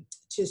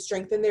 to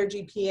strengthen their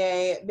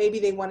GPA. Maybe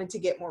they wanted to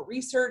get more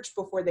research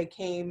before they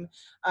came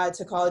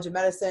to College of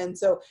Medicine.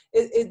 So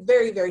it's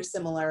very, very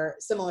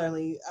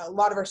similarly, a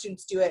lot of our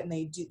students do it, and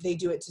they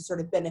do it to sort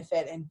of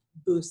benefit and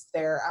boost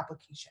their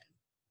application.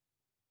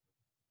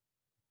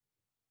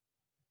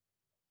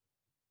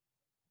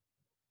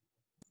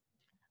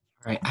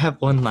 All right, I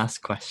have one last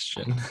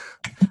question.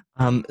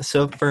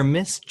 So for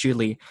Miss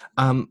Julie,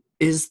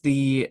 is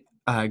the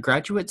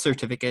graduate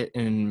certificate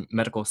in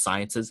medical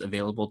sciences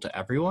available to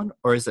everyone,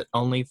 or is it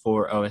only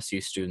for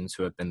OSU students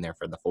who have been there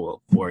for the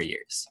full 4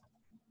 years?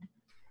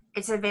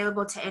 It's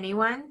available to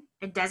anyone.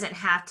 It doesn't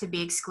have to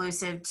be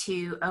exclusive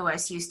to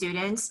OSU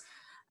students.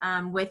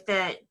 With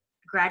the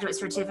graduate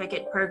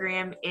certificate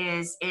program,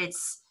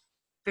 it's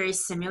very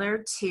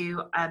similar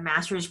to a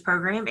master's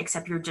program,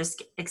 except you're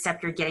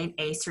getting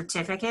a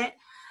certificate.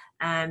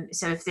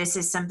 So if this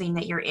is something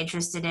that you're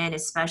interested in,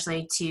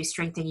 especially to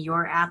strengthen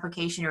your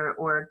application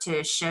or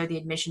to show the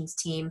admissions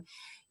team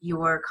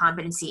your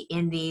competency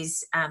in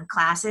these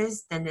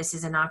classes, then this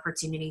is an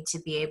opportunity to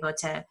be able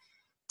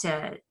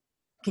to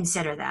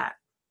consider that.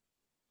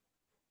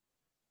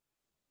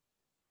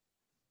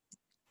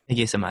 Thank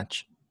you so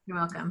much. You're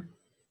welcome.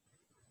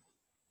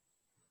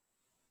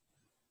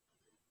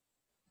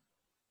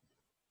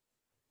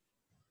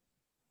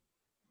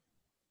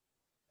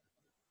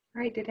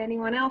 All right, did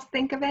anyone else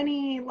think of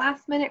any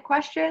last minute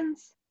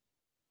questions?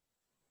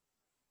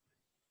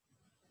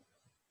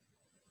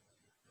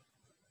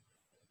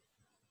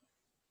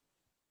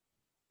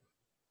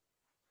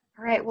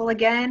 All right, well,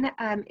 again,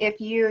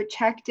 if you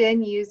checked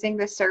in using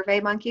the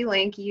SurveyMonkey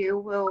link, you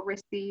will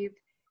receive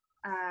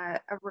a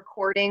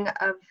recording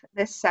of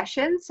this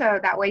session. So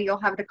that way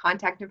you'll have the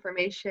contact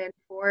information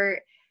for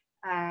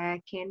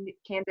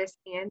Candace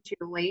and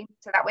Julie.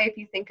 So that way, if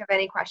you think of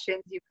any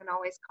questions, you can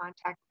always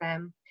contact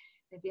them.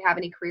 If you have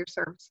any career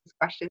services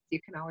questions,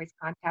 you can always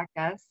contact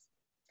us.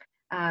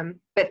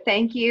 But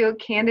thank you,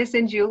 Candace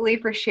and Julie,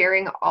 for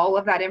sharing all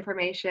of that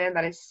information.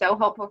 That is so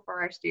helpful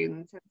for our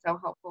students and so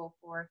helpful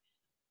for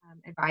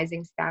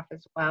advising staff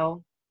as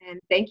well.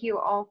 And thank you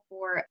all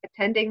for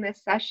attending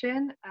this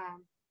session.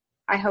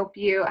 I hope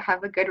you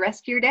have a good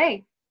rest of your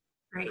day.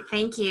 Great,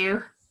 thank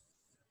you.